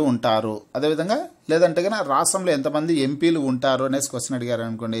సభ్యులు ఉంటారు, అదేవిధంగా లేదంటే కన్నా రాష్ట్రంలో ఎంతమంది ఎంపీలు ఉంటారు అనేసి క్వశ్చన్ అడిగారు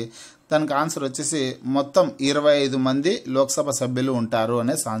అనుకోండి, దానికి ఆన్సర్ వచ్చేసి మొత్తం 25 మంది లోక్సభ సభ్యులు ఉంటారు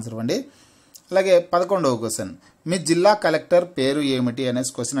అనేసి ఆన్సర్ ఇవ్వండి. అలాగే 11వ క్వశ్చన్ మీ జిల్లా కలెక్టర్ పేరు ఏమిటి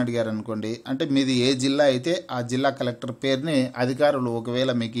అనేసి క్వశ్చన్ అడిగారు అనుకోండి, అంటే మీది ఏ జిల్లా అయితే ఆ జిల్లా కలెక్టర్ పేరుని అధికారులు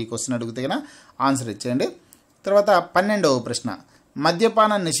ఒకవేళ మీకు ఈ క్వశ్చన్ అడిగితే ఆన్సర్ ఇచ్చేయండి. తర్వాత 12వ ప్రశ్న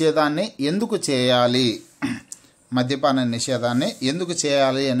మద్యపాన నిషేధాన్ని ఎందుకు చేయాలి, మద్యపాన నిషేధాన్ని ఎందుకు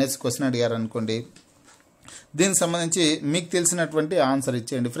చేయాలి అనేసి క్వశ్చన్ అడిగారు అనుకోండి, దీనికి సంబంధించి మీకు తెలిసినటువంటి ఆన్సర్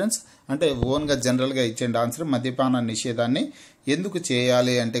ఇచ్చేయండి ఫ్రెండ్స్. అంటే ఓన్గా జనరల్గా ఇచ్చేయండి ఆన్సర్. మద్యపాన నిషేధాన్ని ఎందుకు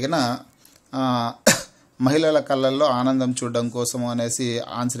చేయాలి అంటే కన్నా మహిళల కళ్ళల్లో ఆనందం చూడడం కోసము అనేసి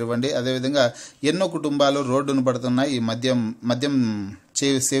ఆన్సర్ ఇవ్వండి. అదేవిధంగా ఎన్నో కుటుంబాలు రోడ్డును పడుతున్నాయి. ఈ మద్యం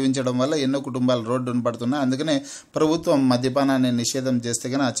సేవించడం వల్ల ఎన్నో కుటుంబాలు రోడ్డును పడుతున్నాయి. అందుకనే ప్రభుత్వం మద్యపానాన్ని నిషేధం చేస్తే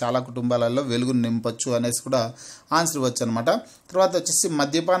కన్నా చాలా కుటుంబాలలో వెలుగును నింపొచ్చు అనేసి కూడా ఆన్సర్ ఇవ్వచ్చు అనమాట. తర్వాత వచ్చేసి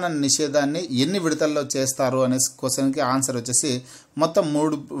మద్యపాన నిషేధాన్ని ఎన్ని విడతల్లో చేస్తారు అనే క్వశ్చన్కి ఆన్సర్ వచ్చేసి మొత్తం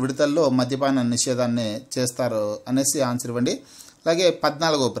 3 విడతల్లో మద్యపాన నిషేధాన్ని చేస్తారు అనేసి ఆన్సర్ ఇవ్వండి. అలాగే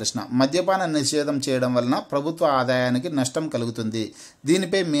 14వ ప్రశ్న, మద్యపాన నిషేధం చేయడం వలన ప్రభుత్వ ఆదాయానికి నష్టం కలుగుతుంది,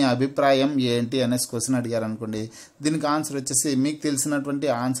 దీనిపై మీ అభిప్రాయం ఏంటి అనేసి క్వశ్చన్ అడిగారు అనుకోండి. దీనికి ఆన్సర్ వచ్చేసి మీకు తెలిసినటువంటి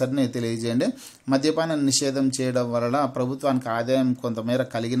ఆన్సర్ని తెలియజేయండి. మద్యపాన నిషేధం చేయడం వలన ప్రభుత్వానికి ఆదాయం కొంతమేర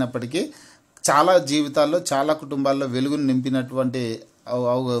కలిగినప్పటికీ చాలా జీవితాల్లో చాలా కుటుంబాల్లో వెలుగులు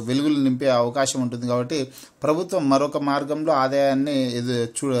నింపే అవకాశం ఉంటుంది. కాబట్టి ప్రభుత్వం మరొక మార్గంలో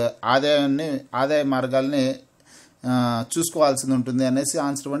ఆదాయ మార్గాల్ని చూసుకోవాల్సి ఉంటుంది అనేసి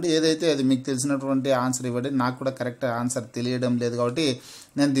ఆన్సర్ ఇవ్వండి. ఏదైతే అది మీకు తెలిసినటువంటి ఆన్సర్ ఇవ్వండి. నాకు కూడా కరెక్ట్ ఆన్సర్ తెలియడం లేదు కాబట్టి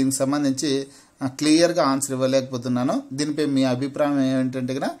నేను దీనికి సంబంధించి క్లియర్గా ఆన్సర్ ఇవ్వలేకపోతున్నాను. దీనిపై మీ అభిప్రాయం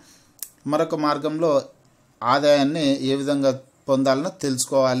ఏంటంటే కనుక మరొక మార్గంలో ఆదాయాన్ని ఏ విధంగా పొందాలనో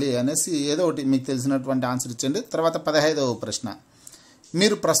తెలుసుకోవాలి అనేసి ఏదో ఒకటి మీకు తెలిసినటువంటి ఆన్సర్ ఇచ్చండి. తర్వాత 15వ ప్రశ్న,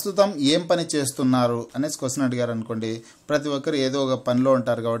 మీరు ప్రస్తుతం ఏం పని చేస్తున్నారు అనేసి క్వశ్చన్ అడిగారు అనుకోండి. ప్రతి ఒక్కరు ఏదో ఒక పనిలో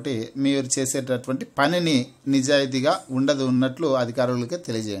ఉంటారు కాబట్టి మీరు చేసేటటువంటి పనిని నిజాయితీగా ఉన్నట్లు అధికారులకి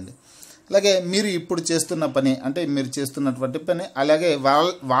తెలియజేయండి. అలాగే మీరు ఇప్పుడు చేస్తున్న పని అంటే మీరు చేస్తున్నటువంటి పని, అలాగే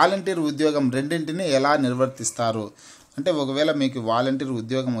వాలంటీర్ ఉద్యోగం రెండింటిని ఎలా నిర్వర్తిస్తారు అంటే ఒకవేళ మీకు వాలంటీర్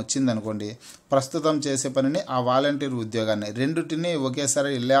ఉద్యోగం వచ్చిందనుకోండి, ప్రస్తుతం చేసే పనిని ఆ వాలంటీర్ ఉద్యోగాన్ని రెండింటిని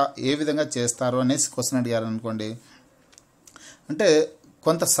ఒకేసారి ఏ విధంగా చేస్తారు అనేసి క్వశ్చన్ అడిగారు అనుకోండి. అంటే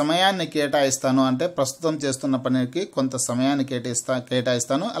కొంత సమయాన్ని కేటాయిస్తాను అంటే ప్రస్తుతం చేస్తున్న పనికి కొంత సమయాన్ని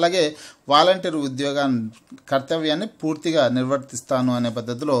కేటాయిస్తాను, అలాగే వాలంటీర్ కర్తవ్యాన్ని పూర్తిగా నిర్వర్తిస్తాను అనే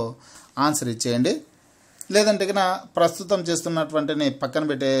పద్ధతిలో ఆన్సర్ ఇచ్చేయండి. లేదంటే కన్నా ప్రస్తుతం చేస్తున్నటువంటిని పక్కన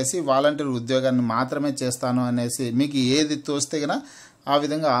పెట్టేసి వాలంటీర్ ఉద్యోగాన్ని మాత్రమే చేస్తాను అనేసి మీకు ఏది తోస్తే కన్నా ఆ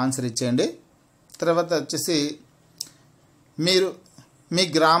విధంగా ఆన్సర్ ఇచ్చేయండి. తర్వాత వచ్చేసి మీ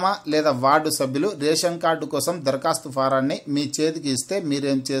గ్రామ లేదా వార్డు సభ్యులు రేషన్ కార్డు కోసం దరఖాస్తు ఫారాన్ని మీ చేతికి ఇస్తే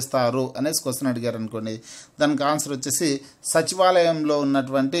మీరేం చేస్తారు అనేసి క్వశ్చన్ అడిగారు అనుకోండి. దానికి ఆన్సర్ వచ్చేసి సచివాలయంలో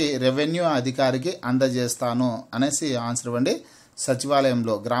ఉన్నటువంటి రెవెన్యూ అధికారికి అందజేస్తాను అనేసి ఆన్సర్ ఇవ్వండి.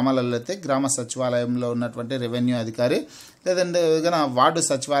 సచివాలయంలో గ్రామాలలో అయితే గ్రామ సచివాలయంలో ఉన్నటువంటి రెవెన్యూ అధికారి, లేదంటే వార్డు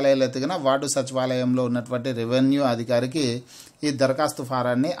సచివాలయాలు అయితే వార్డు సచివాలయంలో ఉన్నటువంటి రెవెన్యూ అధికారికి ఈ దరఖాస్తు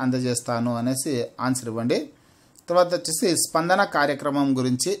ఫారాన్ని అందజేస్తాను అనేసి ఆన్సర్ ఇవ్వండి. తర్వాత వచ్చేసి స్పందన కార్యక్రమం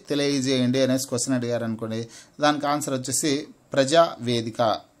గురించి తెలియజేయండి అనేసి క్వశ్చన్ అడిగారు అనుకోండి. దానికి ఆన్సర్ వచ్చేసి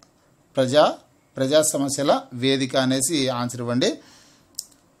ప్రజా సమస్యల వేదిక అనేసి ఆన్సర్ ఇవ్వండి.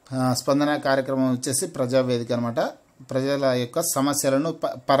 స్పందన కార్యక్రమం వచ్చేసి ప్రజావేదిక అనమాట. ప్రజల యొక్క సమస్యలను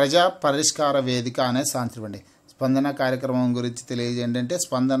ప్రజా పరిష్కార వేదిక అనేసి ఆన్సర్ ఇవ్వండి. స్పందన కార్యక్రమం గురించి తెలియజేయండి అంటే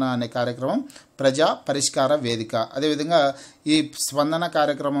స్పందన అనే కార్యక్రమం ప్రజా పరిష్కార వేదిక. అదేవిధంగా ఈ స్పందన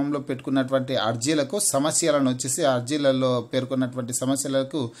కార్యక్రమంలో పెట్టుకున్నటువంటి అర్జీలకు సమస్యలను వచ్చేసి అర్జీలలో పేర్కొన్నటువంటి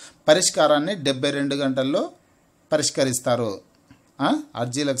సమస్యలకు పరిష్కారాన్ని 72 గంటల్లో పరిష్కరిస్తారు.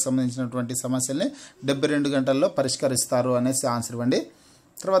 అర్జీలకు సంబంధించినటువంటి సమస్యల్ని 72 గంటల్లో పరిష్కరిస్తారు అనేసి ఆన్సర్ ఇవ్వండి.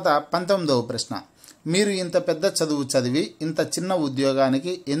 తర్వాత 19వ ప్రశ్న, మీరు ఇంత పెద్ద చదువు చదివి ఇంత చిన్న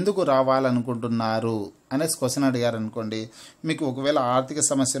ఉద్యోగానికి ఎందుకు రావాలనుకుంటున్నారు అనేసి క్వశ్చన్ అడిగారు అనుకోండి. మీకు ఒకవేళ ఆర్థిక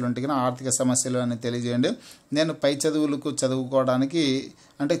సమస్యలు ఉంటే కన్నా ఆర్థిక సమస్యలు అని తెలియజేయండి. నేను పై చదువుకోవడానికి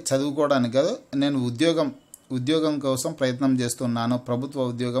కాదు, నేను ఉద్యోగం కోసం ప్రయత్నం చేస్తున్నాను, ప్రభుత్వ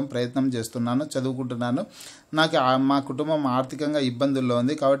ఉద్యోగం ప్రయత్నం చేస్తున్నాను, చదువుకుంటున్నాను. నాకు మా కుటుంబం ఆర్థికంగా ఇబ్బందుల్లో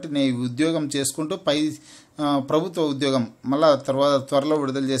ఉంది కాబట్టి నేను ఉద్యోగం చేసుకుంటూ ప్రభుత్వ ఉద్యోగం మళ్ళీ త్వరలో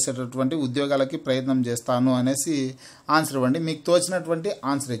విడుదల చేసేటటువంటి ఉద్యోగాలకి ప్రయత్నం చేస్తాను అనేసి ఆన్సర్ ఇవ్వండి. మీకు తోచినటువంటి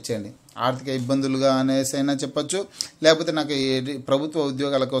ఆన్సర్ ఇచ్చేయండి. ఆర్థిక ఇబ్బందులుగా అనేసి అయినా చెప్పొచ్చు, లేకపోతే నాకు ప్రభుత్వ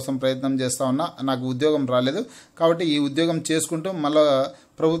ఉద్యోగాల కోసం ప్రయత్నం చేస్తా ఉన్నా, నాకు ఉద్యోగం రాలేదు కాబట్టి ఈ ఉద్యోగం చేసుకుంటూ మళ్ళీ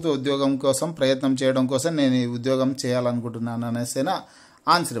ప్రభుత్వ ఉద్యోగం కోసం ప్రయత్నం చేయడం కోసం నేను ఈ ఉద్యోగం చేయాలనుకుంటున్నాను అనేసి అయినా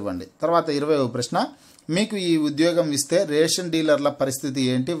ఆన్సర్ ఇవ్వండి. తర్వాత 20వ ప్రశ్న, మీకు ఈ ఉద్యోగం ఇస్తే రేషన్ డీలర్ల పరిస్థితి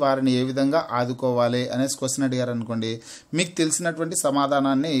ఏంటి, వారిని ఏ విధంగా ఆదుకోవాలి అనేసి క్వశ్చన్ అడిగారు అనుకోండి. మీకు తెలిసినటువంటి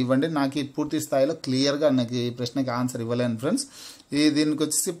సమాధానాన్ని ఇవ్వండి. నాకు పూర్తి స్థాయిలో క్లియర్గా నాకు ఈ ప్రశ్నకి ఆన్సర్ ఇవ్వలేను ఫ్రెండ్స్. దీనికి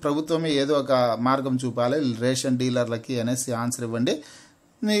వచ్చేసి ప్రభుత్వమే ఏదో ఒక మార్గం చూపాలి రేషన్ డీలర్లకి అనేసి ఆన్సర్ ఇవ్వండి.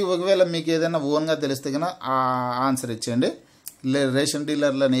 ఒకవేళ మీకు ఏదైనా ఓన్గా తెలిస్తే కనుక ఆ ఆన్సర్ ఇచ్చేయండి. రేషన్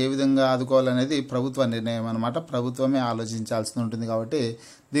డీలర్లను ఏ విధంగా ఆదుకోవాలనేది ప్రభుత్వ నిర్ణయం అనమాట. ప్రభుత్వమే ఆలోచించాల్సి ఉంటుంది కాబట్టి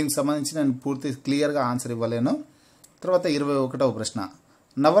దీనికి సంబంధించి నేను పూర్తి క్లియర్గా ఆన్సర్ ఇవ్వలేను. తర్వాత 21వ ప్రశ్న,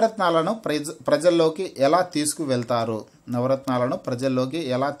 నవరత్నాలను ప్రజల్లోకి ఎలా తీసుకువెళ్తారు, నవరత్నాలను ప్రజల్లోకి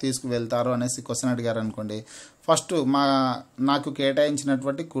ఎలా తీసుకువెళ్తారు అనేసి క్వశ్చన్ అడిగారు అనుకోండి. ఫస్ట్ నాకు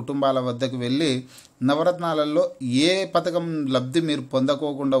కేటాయించినటువంటి కుటుంబాల వద్దకు వెళ్ళి నవరత్నాలలో ఏ పథకం లబ్ధి మీరు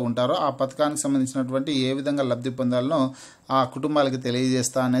పొందకోకుండా ఉంటారో ఆ పథకానికి సంబంధించినటువంటి ఏ విధంగా లబ్ధి పొందాలనో ఆ కుటుంబాలకు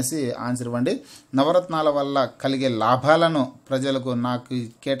తెలియజేస్తా అనేసి ఆన్సర్ ఇవ్వండి. నవరత్నాల వల్ల కలిగే లాభాలను ప్రజలకు నాకు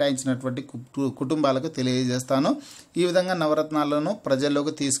కేటాయించినటువంటి కుటుంబాలకు తెలియజేస్తాను, ఈ విధంగా నవరత్నాలను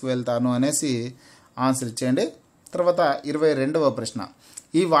ప్రజల్లోకి తీసుకువెళ్తాను అనేసి ఆన్సర్ ఇచ్చేయండి. తర్వాత 22వ ప్రశ్న,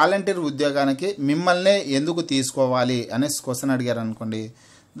 ఈ వాలంటీర్ ఉద్యోగానికి మిమ్మల్నే ఎందుకు తీసుకోవాలి అనేసి క్వశ్చన్ అడిగారు అనుకోండి.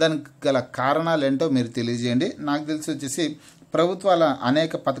 దానికి గల కారణాలు ఏంటో మీరు తెలియజేయండి. నాకు తెలిసి వచ్చేసి ప్రభుత్వాలు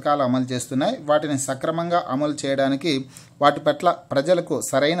అనేక పథకాలు అమలు చేస్తున్నాయి. వాటిని సక్రమంగా అమలు చేయడానికి వాటి పట్ల ప్రజలకు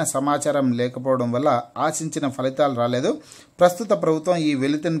సరైన సమాచారం లేకపోవడం వల్ల ఆశించిన ఫలితాలు రాలేదు. ప్రస్తుత ప్రభుత్వం ఈ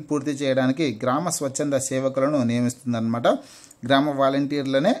వెలితిని పూర్తి చేయడానికి గ్రామ స్వచ్ఛంద సేవకులను నియమిస్తుందన్నమాట. గ్రామ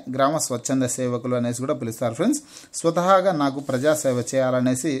వాలంటీర్లనే గ్రామ స్వచ్ఛంద సేవకులు అనేసి కూడా పిలుస్తారు ఫ్రెండ్స్. స్వతహాగా నాకు ప్రజాసేవ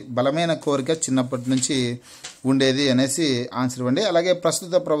చేయాలనేసి బలమైన కోరిక చిన్నప్పటి నుంచి ఉండేది అనేసి ఆన్సర్ ఇవ్వండి. అలాగే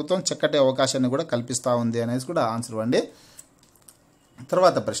ప్రస్తుత ప్రభుత్వం చక్కటి అవకాశాన్ని కూడా కల్పిస్తూ ఉంది అనేసి కూడా ఆన్సర్ ఇవ్వండి.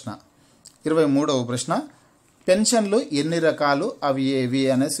 తర్వాత ప్రశ్న 23వ ప్రశ్న, పెన్షన్లు ఎన్ని రకాలు, అవి ఏవి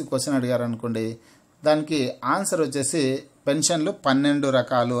అనేసి క్వశ్చన్ అడిగారు అనుకోండి. దానికి ఆన్సర్ వచ్చేసి పెన్షన్లు 12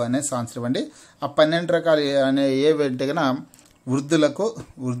 రకాలు అనేసి ఆన్సర్ ఇవ్వండి. ఆ 12 రకాలు అనే ఏవంటే కన్నా వృద్ధులకు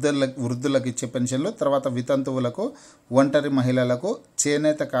ఇచ్చే పెన్షన్లు, తర్వాత వితంతువులకు, ఒంటరి మహిళలకు,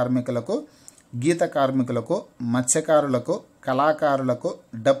 చేనేత కార్మికులకు, గీత కార్మికులకు, మత్స్యకారులకు, కళాకారులకు,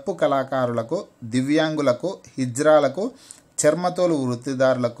 డప్పు కళాకారులకు, దివ్యాంగులకు, హిజ్రాలకు, చర్మతోలు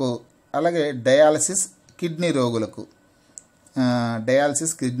వృత్తిదారులకు, అలాగే డయాలసిస్ కిడ్నీ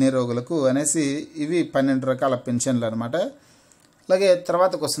రోగులకు అనేసి ఇవి 12 రకాల పెన్షన్లు అనమాట. అలాగే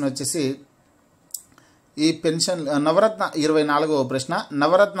తర్వాత క్వశ్చన్ వచ్చేసి ఈ పెన్షన్ 24వ ప్రశ్న,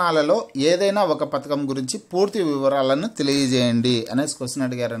 నవరత్నాలలో ఏదైనా ఒక పథకం గురించి పూర్తి వివరాలను తెలియజేయండి అనేసి క్వశ్చన్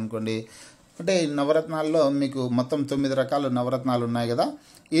అడిగారు అనుకోండి. అంటే ఈ నవరత్నాల్లో మీకు మొత్తం 9 రకాల నవరత్నాలు ఉన్నాయి కదా.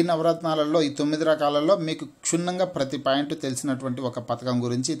 ఈ నవరత్నాలలో ఈ 9 రకాలలో మీకు క్షుణ్ణంగా ప్రతి పాయింట్ తెలిసినటువంటి ఒక పథకం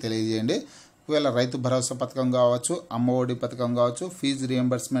గురించి తెలియజేయండి. ఒకవేళ రైతు భరోసా పథకం కావచ్చు, అమ్మఒడి పథకం కావచ్చు, ఫీజు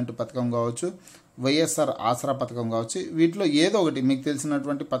రియంబర్స్మెంట్ పథకం కావచ్చు, వైఎస్ఆర్ ఆసరా పథకం కావచ్చు, వీటిలో ఏదో ఒకటి మీకు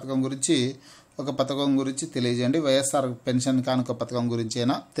తెలిసినటువంటి పథకం గురించి తెలియజేయండి. వైఎస్ఆర్ పెన్షన్ కానుక పథకం గురించి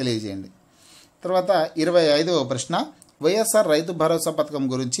అయినా తెలియజేయండి. తర్వాత 25వ ప్రశ్న, వైఎస్ఆర్ రైతు భరోసా పథకం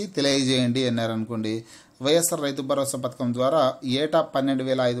గురించి తెలియజేయండి అన్నారనుకోండి. వైఎస్ఆర్ రైతు భరోసా పథకం ద్వారా ఏటా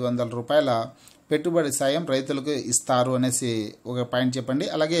 12,500 రూపాయల పెట్టుబడి సాయం రైతులకు ఇస్తారు అనేసి ఒక పాయింట్ చెప్పండి.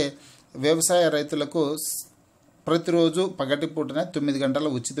 అలాగే వ్యవసాయ రైతులకు ప్రతిరోజు పగటిపూటన 9 గంటల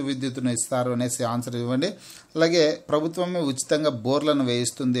ఉచిత విద్యుత్తును ఇస్తారు అనేసి ఆన్సర్ ఇవ్వండి. అలాగే ప్రభుత్వమే ఉచితంగా బోర్లను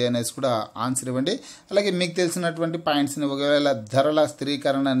వేయిస్తుంది అనేసి కూడా ఆన్సర్ ఇవ్వండి. అలాగే మీకు తెలిసినటువంటి పాయింట్స్ని ఒకవేళ ధరల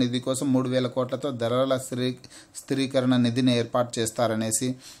స్థిరీకరణ నిధి కోసం 3,000 కోట్లతో ధరల స్థిరీకరణ నిధిని ఏర్పాటు చేస్తారనేసి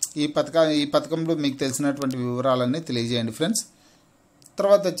ఈ పథకంలో మీకు తెలిసినటువంటి వివరాలన్నీ తెలియజేయండి ఫ్రెండ్స్.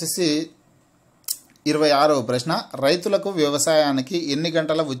 తర్వాత వచ్చేసి 26వ ప్రశ్న, రైతులకు వ్యవసాయానికి ఎన్ని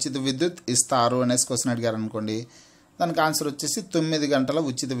గంటల ఉచిత విద్యుత్ ఇస్తారు అనేసి క్వశ్చన్ అడిగారు అనుకోండి. దానికి ఆన్సర్ వచ్చేసి 9 గంటల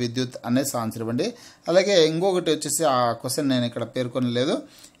ఉచిత విద్యుత్ అనేసి ఆన్సర్ ఇవ్వండి. అలాగే ఇంకొకటి వచ్చేసి ఆ క్వశ్చన్ నేను ఇక్కడ పేర్కొనలేదు.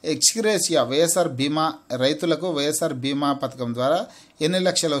 ఎక్స్గ్రేషియా వైఎస్ఆర్ బీమా, రైతులకు వైఎస్ఆర్ బీమా పథకం ద్వారా ఎన్ని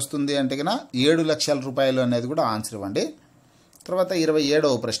లక్షలు వస్తుంది అంటే కన్నా 7 లక్షల రూపాయలు అనేది కూడా ఆన్సర్ ఇవ్వండి. తర్వాత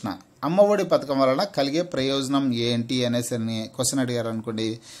 27వ ప్రశ్న, అమ్మఒడి పథకం వలన కలిగే ప్రయోజనం ఏంటి అనేసి క్వశ్చన్ అడిగారు అనుకోండి.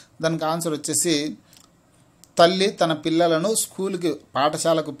 దానికి ఆన్సర్ వచ్చేసి తల్లి తన పిల్లలను స్కూల్కి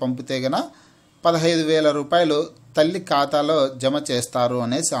పాఠశాలకు పంపితే గన 15,000 రూపాయలు తల్లి ఖాతాలో జమ చేస్తారు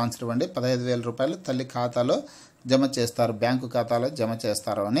అనేసి ఆన్సర్ ఇవ్వండి. 15,000 రూపాయలు తల్లి ఖాతాలో జమ చేస్తారు, బ్యాంకు ఖాతాలో జమ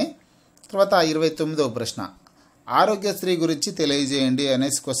చేస్తారు అని. తర్వాత 29వ ప్రశ్న, ఆరోగ్యశ్రీ గురించి తెలియజేయండి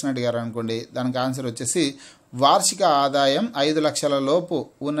అనేసి క్వశ్చన్ అడిగారు అనుకోండి. దానికి ఆన్సర్ వచ్చేసి వార్షిక ఆదాయం 5 లక్షల లోపు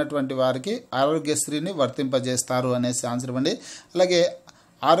ఉన్నటువంటి వారికి ఆరోగ్యశ్రీని వర్తింపజేస్తారు అనేసి ఆన్సర్ ఇవ్వండి. అలాగే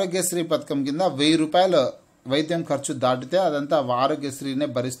ఆరోగ్యశ్రీ పథకం కింద 1,000 రూపాయలు వైద్యం ఖర్చు దాటితే అదంతా ఆరోగ్యశ్రీనే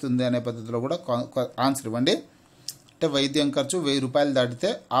భరిస్తుంది అనే పద్ధతిలో కూడా ఆన్సర్ ఇవ్వండి. అంటే వైద్యం ఖర్చు 1,000 రూపాయలు దాటితే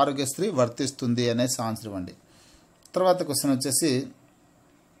ఆరోగ్యశ్రీ వర్తిస్తుంది అనేసి ఆన్సర్ ఇవ్వండి. తర్వాత క్వశ్చన్ వచ్చేసి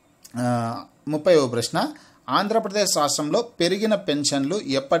 30వ ప్రశ్న, ఆంధ్రప్రదేశ్ రాష్ట్రంలో పెరిగిన పెన్షన్లు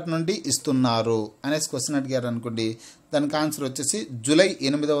ఎప్పటి నుండి ఇస్తున్నారు అనేసి క్వశ్చన్ అడిగారు అనుకోండి. దానికి ఆన్సర్ వచ్చేసి జూలై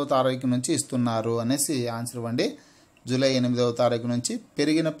 8వ తారీఖు నుంచి ఇస్తున్నారు అనేసి ఆన్సర్ ఇవ్వండి. జూలై 8వ తారీఖు నుంచి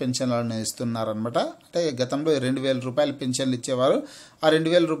పెరిగిన పెన్షన్లను ఇస్తున్నారనమాట. అంటే గతంలో 2,000 రూపాయలు పెన్షన్లు ఇచ్చేవారు. ఆ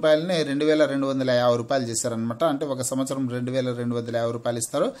 2,000 రూపాయలని 2,250 రూపాయలు చేశారనమాట. అంటే ఒక సంవత్సరం 2,250 రూపాయలు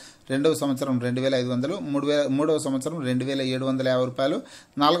ఇస్తారు, రెండవ సంవత్సరం 2,500, మూడవ సంవత్సరం 2,750 రూపాయలు,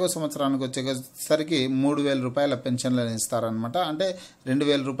 నాలుగవ సంవత్సరానికి వచ్చేసరికి 3,000 రూపాయల పెన్షన్లను ఇస్తారనమాట. అంటే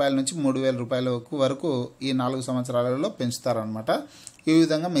 2,000 రూపాయల నుంచి 3,000 రూపాయల వరకు ఈ 4 సంవత్సరాలలో పెంచుతారనమాట. ఈ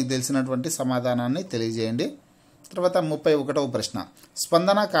విధంగా మీకు తెలిసినటువంటి సమాధానాన్ని తెలియజేయండి. తర్వాత 31వ ప్రశ్న,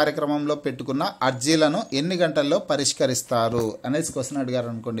 స్పందన కార్యక్రమంలో పెట్టుకున్న అర్జీలను ఎన్ని గంటల్లో పరిష్కరిస్తారు అనేసి క్వశ్చన్ అడిగారు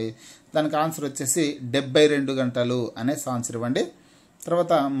అనుకోండి. దానికి ఆన్సర్ వచ్చేసి 72 గంటలు అనేసి ఆన్సర్ ఇవ్వండి.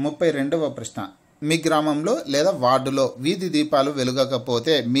 తర్వాత 32వ ప్రశ్న, మీ గ్రామంలో లేదా వార్డులో వీధి దీపాలు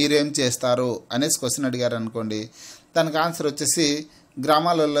వెలుగకపోతే మీరేం చేస్తారు అనేసి క్వశ్చన్ అడిగారు అనుకోండి. దానికి ఆన్సర్ వచ్చేసి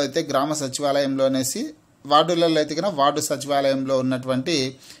గ్రామాలలో అయితే గ్రామ సచివాలయంలో అనేసి, వార్డులలో అయితే కన్నా వార్డు సచివాలయంలో ఉన్నటువంటి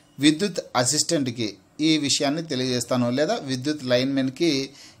విద్యుత్ అసిస్టెంట్కి ఈ విషయాన్ని తెలియజేస్తాను, లేదా విద్యుత్ లైన్మెన్కి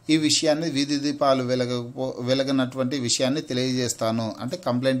ఈ విషయాన్ని వీధి దీపాలు వెలగనటువంటి విషయాన్ని తెలియజేస్తాను, అంటే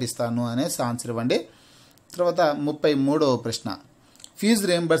కంప్లైంట్ ఇస్తాను అనేసి ఆన్సర్ ఇవ్వండి. తర్వాత 33వ ప్రశ్న, ఫీజు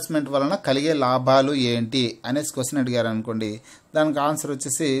రియంబర్స్మెంట్ వలన కలిగే లాభాలు ఏంటి అనేసి క్వశ్చన్ అడిగారు అనుకోండి. దానికి ఆన్సర్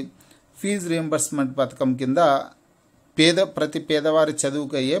వచ్చేసి ఫీజు రియంబర్స్మెంట్ పథకం కింద ప్రతి పేదవారి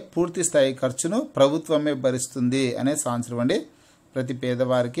చదువుకు అయ్యే పూర్తి స్థాయి ఖర్చును ప్రభుత్వమే భరిస్తుంది అనేసి ఆన్సర్ ఇవ్వండి. ప్రతి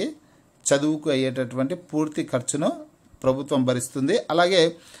పేదవారికి చదువుకు అయ్యేటటువంటి పూర్తి ఖర్చును ప్రభుత్వం భరిస్తుంది. అలాగే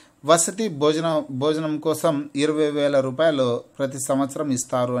వసతి భోజనం కోసం 20,000 రూపాయలు ప్రతి సంవత్సరం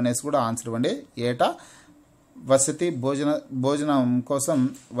ఇస్తారు అనేసి కూడా ఆన్సర్ ఇవ్వండి. ఏటా వసతి భోజనం కోసం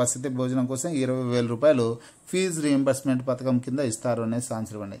 20,000 రూపాయలు ఫీజు రియంబర్స్మెంట్ పథకం కింద ఇస్తారు అనేసి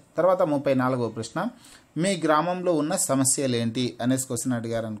ఆన్సర్ ఇవ్వండి. తర్వాత 34వ ప్రశ్న, మీ గ్రామంలో ఉన్న సమస్యలు ఏంటి అనేసి క్వశ్చన్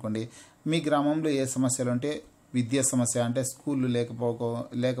అడిగారు అనుకోండి. మీ గ్రామంలో ఏ సమస్యలు అంటే విద్యా సమస్య, అంటే స్కూళ్ళు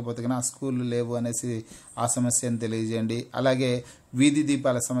లేకపోతే కన్నా స్కూళ్ళు లేవు అనేసి ఆ సమస్యను తెలియజేయండి. అలాగే వీధి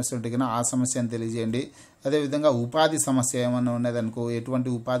దీపాల సమస్య ఉంటే కన్నా ఆ సమస్యను తెలియజేయండి. అదేవిధంగా ఉపాధి సమస్య ఏమన్నా ఉన్నదనుకో, ఎటువంటి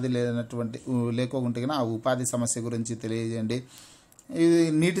ఉపాధి లేకుంటే కన్నా ఆ ఉపాధి సమస్య గురించి తెలియజేయండి. ఇది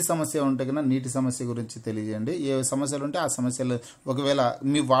నీటి సమస్య ఉంటే కన్నా నీటి సమస్య గురించి తెలియజేయండి. ఏ సమస్యలు ఉంటే ఆ సమస్యలు, ఒకవేళ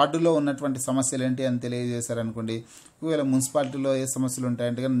మీ వార్డులో ఉన్నటువంటి సమస్యలు ఏంటి అని తెలియజేశారనుకోండి. ఒకవేళ మున్సిపాలిటీలో ఏ సమస్యలు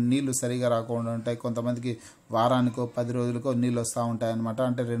ఉంటాయంటే కానీ నీళ్లు సరిగా రాకుండా ఉంటాయి, కొంతమందికి వారానికో 10 రోజులకో నీళ్ళు వస్తూ ఉంటాయి అన్నమాట.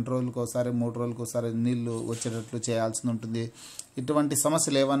 అంటే 2 రోజులకు ఒకసారి 3 రోజులకు ఒకసారి నీళ్లు వచ్చేటట్లు చేయాల్సి ఉంటుంది. ఇటువంటి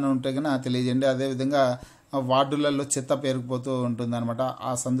సమస్యలు ఏమన్నా ఉంటే కన్నా తెలియజేయండి. అదేవిధంగా వార్డులలో చెత్త పేరుకుపోతూ ఉంటుంది అనమాట.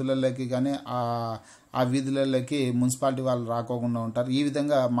 ఆ సందులలోకి కానీ ఆ వీధులలోకి మున్సిపాలిటీ వాళ్ళు రాకోకుండా ఉంటారు. ఈ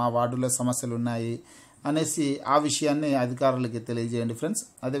విధంగా మా వార్డులో సమస్యలు ఉన్నాయి అనేసి ఆ విషయాన్ని అధికారులకి తెలియజేయండి ఫ్రెండ్స్.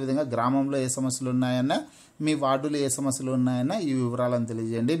 అదేవిధంగా గ్రామంలో ఏ సమస్యలు ఉన్నాయన్నా, మీ వార్డులో ఏ సమస్యలు ఉన్నాయన్నా ఈ వివరాలను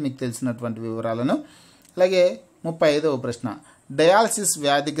తెలియజేయండి, మీకు తెలిసినటువంటి వివరాలను. అలాగే 35వ ప్రశ్న, డయాలసిస్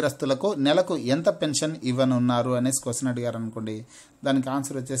వ్యాధిగ్రస్తులకు నెలకు ఎంత పెన్షన్ ఇవ్వనున్నారు అనేసి క్వశ్చన్ అడిగారు అనుకోండి. దానికి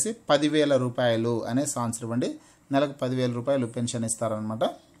ఆన్సర్ వచ్చేసి 10,000 రూపాయలు అనేసి ఆన్సర్ ఇవ్వండి. నెలకు 10,000 రూపాయలు పెన్షన్ ఇస్తారనమాట.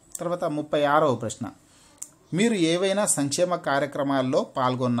 తర్వాత 36వ ప్రశ్న, మీరు ఏవైనా సంక్షేమ కార్యక్రమాల్లో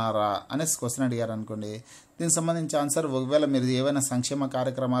పాల్గొన్నారా అనేసి క్వశ్చన్ అడిగారు అనుకోండి. దీనికి సంబంధించి ఆన్సర్, ఒకవేళ మీరు ఏవైనా సంక్షేమ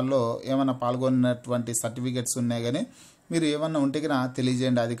కార్యక్రమాల్లో ఏమైనా పాల్గొన్నటువంటి సర్టిఫికెట్స్ ఉన్నాయి కానీ మీరు ఏమన్నా ఉంటే కన్నా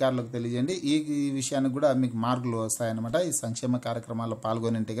తెలియజేయండి, అధికారులకు తెలియజేయండి. ఈ విషయానికి కూడా మీకు మార్కులు వస్తాయన్నమాట. ఈ సంక్షేమ కార్యక్రమాల్లో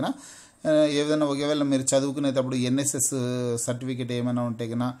పాల్గొనింటే కన్నా ఏదైనా ఒకవేళ మీరు చదువుకునేటప్పుడు ఎన్ఎస్ఎస్ సర్టిఫికేట్ ఏమైనా ఉంటే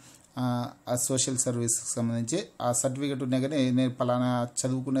కన్నా ఆ సోషల్ సర్వీస్కి సంబంధించి ఆ సర్టిఫికేట్ ఉన్నాయి కానీ నేను పలానా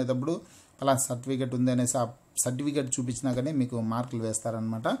చదువుకునేటప్పుడు పలానా సర్టిఫికేట్ ఉంది అనేసి ఆ సర్టిఫికేట్ చూపించినా కానీ మీకు మార్కులు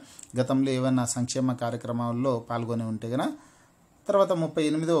వేస్తారనమాట, గతంలో ఏమైనా సంక్షేమ కార్యక్రమాల్లో పాల్గొని ఉంటే కన్నా. తర్వాత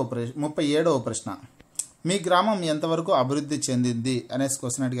 37వ ప్రశ్న, మీ గ్రామం ఎంతవరకు అభివృద్ధి చెందింది అనేసి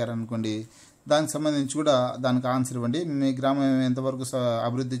క్వశ్చన్ అడిగారు అనుకోండి. దానికి సంబంధించి కూడా దానికి ఆన్సర్ ఇవ్వండి. మీ గ్రామం ఎంతవరకు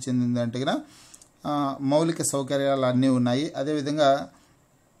అభివృద్ధి చెందింది అంటే కన్నా మౌలిక సౌకర్యాలు అన్నీ ఉన్నాయి, అదేవిధంగా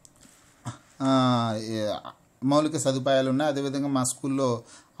మౌలిక సదుపాయాలు ఉన్నాయి. అదేవిధంగా మా స్కూల్లో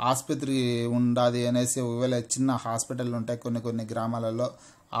ఆసుపత్రి ఉండాలి అనేసి, ఒకవేళ చిన్న హాస్పిటల్ ఉంటాయి కొన్ని గ్రామాలలో,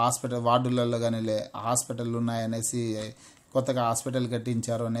 వార్డులలో కానీ హాస్పిటల్ ఉన్నాయనేసి కొత్తగా హాస్పిటల్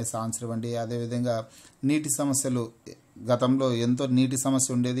కట్టించారు అనేసి ఆన్సర్ ఇవ్వండి. అదేవిధంగా నీటి సమస్యలు, గతంలో ఎంతో నీటి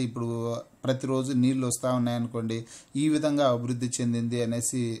సమస్య ఉండేది, ఇప్పుడు ప్రతిరోజు నీళ్ళు వస్తూ ఉన్నాయనుకోండి, ఈ విధంగా అభివృద్ధి చెందింది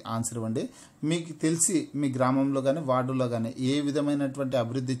అనేసి ఆన్సర్ ఇవ్వండి. మీకు తెలిసి మీ గ్రామంలో కానీ వార్డులో కానీ ఏ విధమైనటువంటి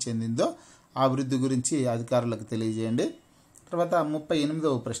అభివృద్ధి చెందిందో ఆ అభివృద్ధి గురించి అధికారులకు తెలియజేయండి. తర్వాత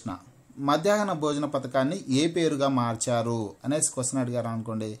 38వ ప్రశ్న, మధ్యాహ్న భోజన పథకాన్ని ఏ పేరుగా మార్చారు అనేసి క్వశ్చన్ అడిగారు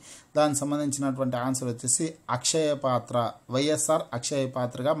అనుకోండి. దానికి సంబంధించినటువంటి ఆన్సర్ వచ్చేసి అక్షయ పాత్ర, వైఎస్ఆర్ అక్షయ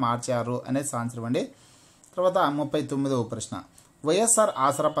పాత్రగా మార్చారు అనేసి ఆన్సర్ ఇవ్వండి. తర్వాత 39వ ప్రశ్న, వైఎస్ఆర్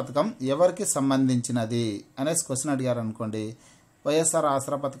ఆసరా పథకం ఎవరికి సంబంధించినది అనేసి క్వశ్చన్ అడిగారు అనుకోండి. వైఎస్ఆర్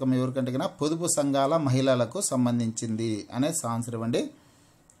ఆసరా పథకం ఎవరికంటే కన్నా పొదుపు సంఘాల మహిళలకు సంబంధించింది అనేసి ఆన్సర్ ఇవ్వండి.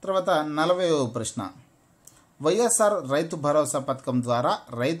 తర్వాత 40వ ప్రశ్న, వైఎస్ఆర్ రైతు భరోసా పథకం ద్వారా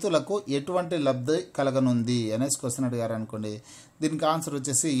రైతులకు ఎటువంటి లబ్ధి కలగనుంది అనేసి క్వశ్చన్ అడిగారు అనుకోండి. దీనికి ఆన్సర్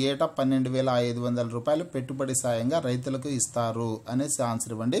వచ్చేసి ఏటా 12,500 రూపాయలు పెట్టుబడి సాయంగా రైతులకు ఇస్తారు అనేసి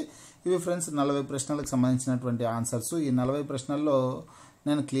ఆన్సర్ ఇవ్వండి. ఇవి ఫ్రెండ్స్ 40 ప్రశ్నలకు సంబంధించినటువంటి ఆన్సర్స్. ఈ 40 ప్రశ్నల్లో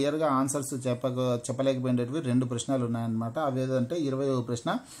నేను క్లియర్గా ఆన్సర్స్ చెప్పలేకపోయినవి 2 ప్రశ్నలు ఉన్నాయన్నమాట. అవి ఏదంటే 20వ ప్రశ్న,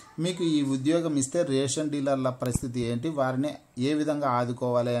 మీకు ఈ ఉద్యోగం ఇస్తే రేషన్ డీలర్ల పరిస్థితి ఏంటి, వారిని ఏ విధంగా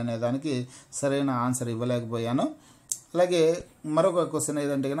ఆదుకోవాలి అనే దానికి సరైన ఆన్సర్ ఇవ్వలేకపోయాను. అలాగే మరొక క్వశ్చన్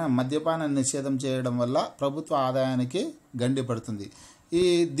ఏదంటే కన్నా మద్యపాన నిషేధం చేయడం వల్ల ప్రభుత్వ ఆదాయానికి గండి పడుతుంది.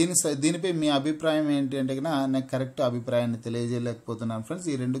 దీనిపై మీ అభిప్రాయం ఏంటి అంటే కన్నా నేను కరెక్ట్ అభిప్రాయాన్ని తెలియజేయలేకపోతున్నాను ఫ్రెండ్స్.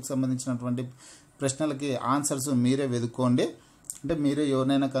 ఈ 2కు సంబంధించినటువంటి ప్రశ్నలకి ఆన్సర్స్ మీరే వెతుక్కోండి. అంటే మీరే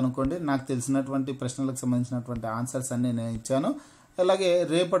ఎవరినైనా కనుక్కోండి. నాకు తెలిసినటువంటి ప్రశ్నలకు సంబంధించినటువంటి ఆన్సర్స్ అన్నీ నేను ఇచ్చాను. అలాగే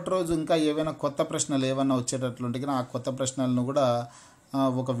రేపటి రోజు ఇంకా ఏవైనా కొత్త ప్రశ్నలు ఏమైనా వచ్చేటట్లుంటే ఆ కొత్త ప్రశ్నలను కూడా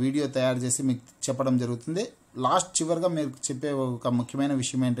ఒక వీడియో తయారు చేసి మీకు చెప్పడం జరుగుతుంది. చివరిగా మీరు చెప్పే ఒక ముఖ్యమైన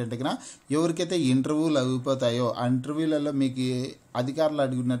విషయం ఏంటంటే ఎవరికైతే ఇంటర్వ్యూలు అయిపోతాయో ఆ ఇంటర్వ్యూలలో మీకు అధికారులు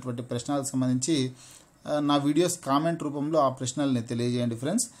అడిగినటువంటి ప్రశ్నలకు సంబంధించి నా వీడియోస్ కామెంట్ రూపంలో ఆ ప్రశ్నల్ని తెలియజేయండి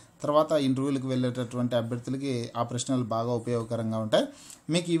ఫ్రెండ్స్. తర్వాత ఇంటర్వ్యూలకు వెళ్ళేటటువంటి అభ్యర్థులకి ఆ ప్రశ్నలు బాగా ఉపయోగకరంగా ఉంటాయి.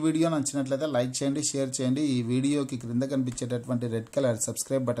 మీకు ఈ వీడియో నచ్చినట్లయితే లైక్ చేయండి, షేర్ చేయండి. ఈ వీడియోకి క్రింద కనిపించేటటువంటి రెడ్ కలర్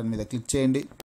సబ్స్క్రైబ్ బటన్ మీద క్లిక్ చేయండి.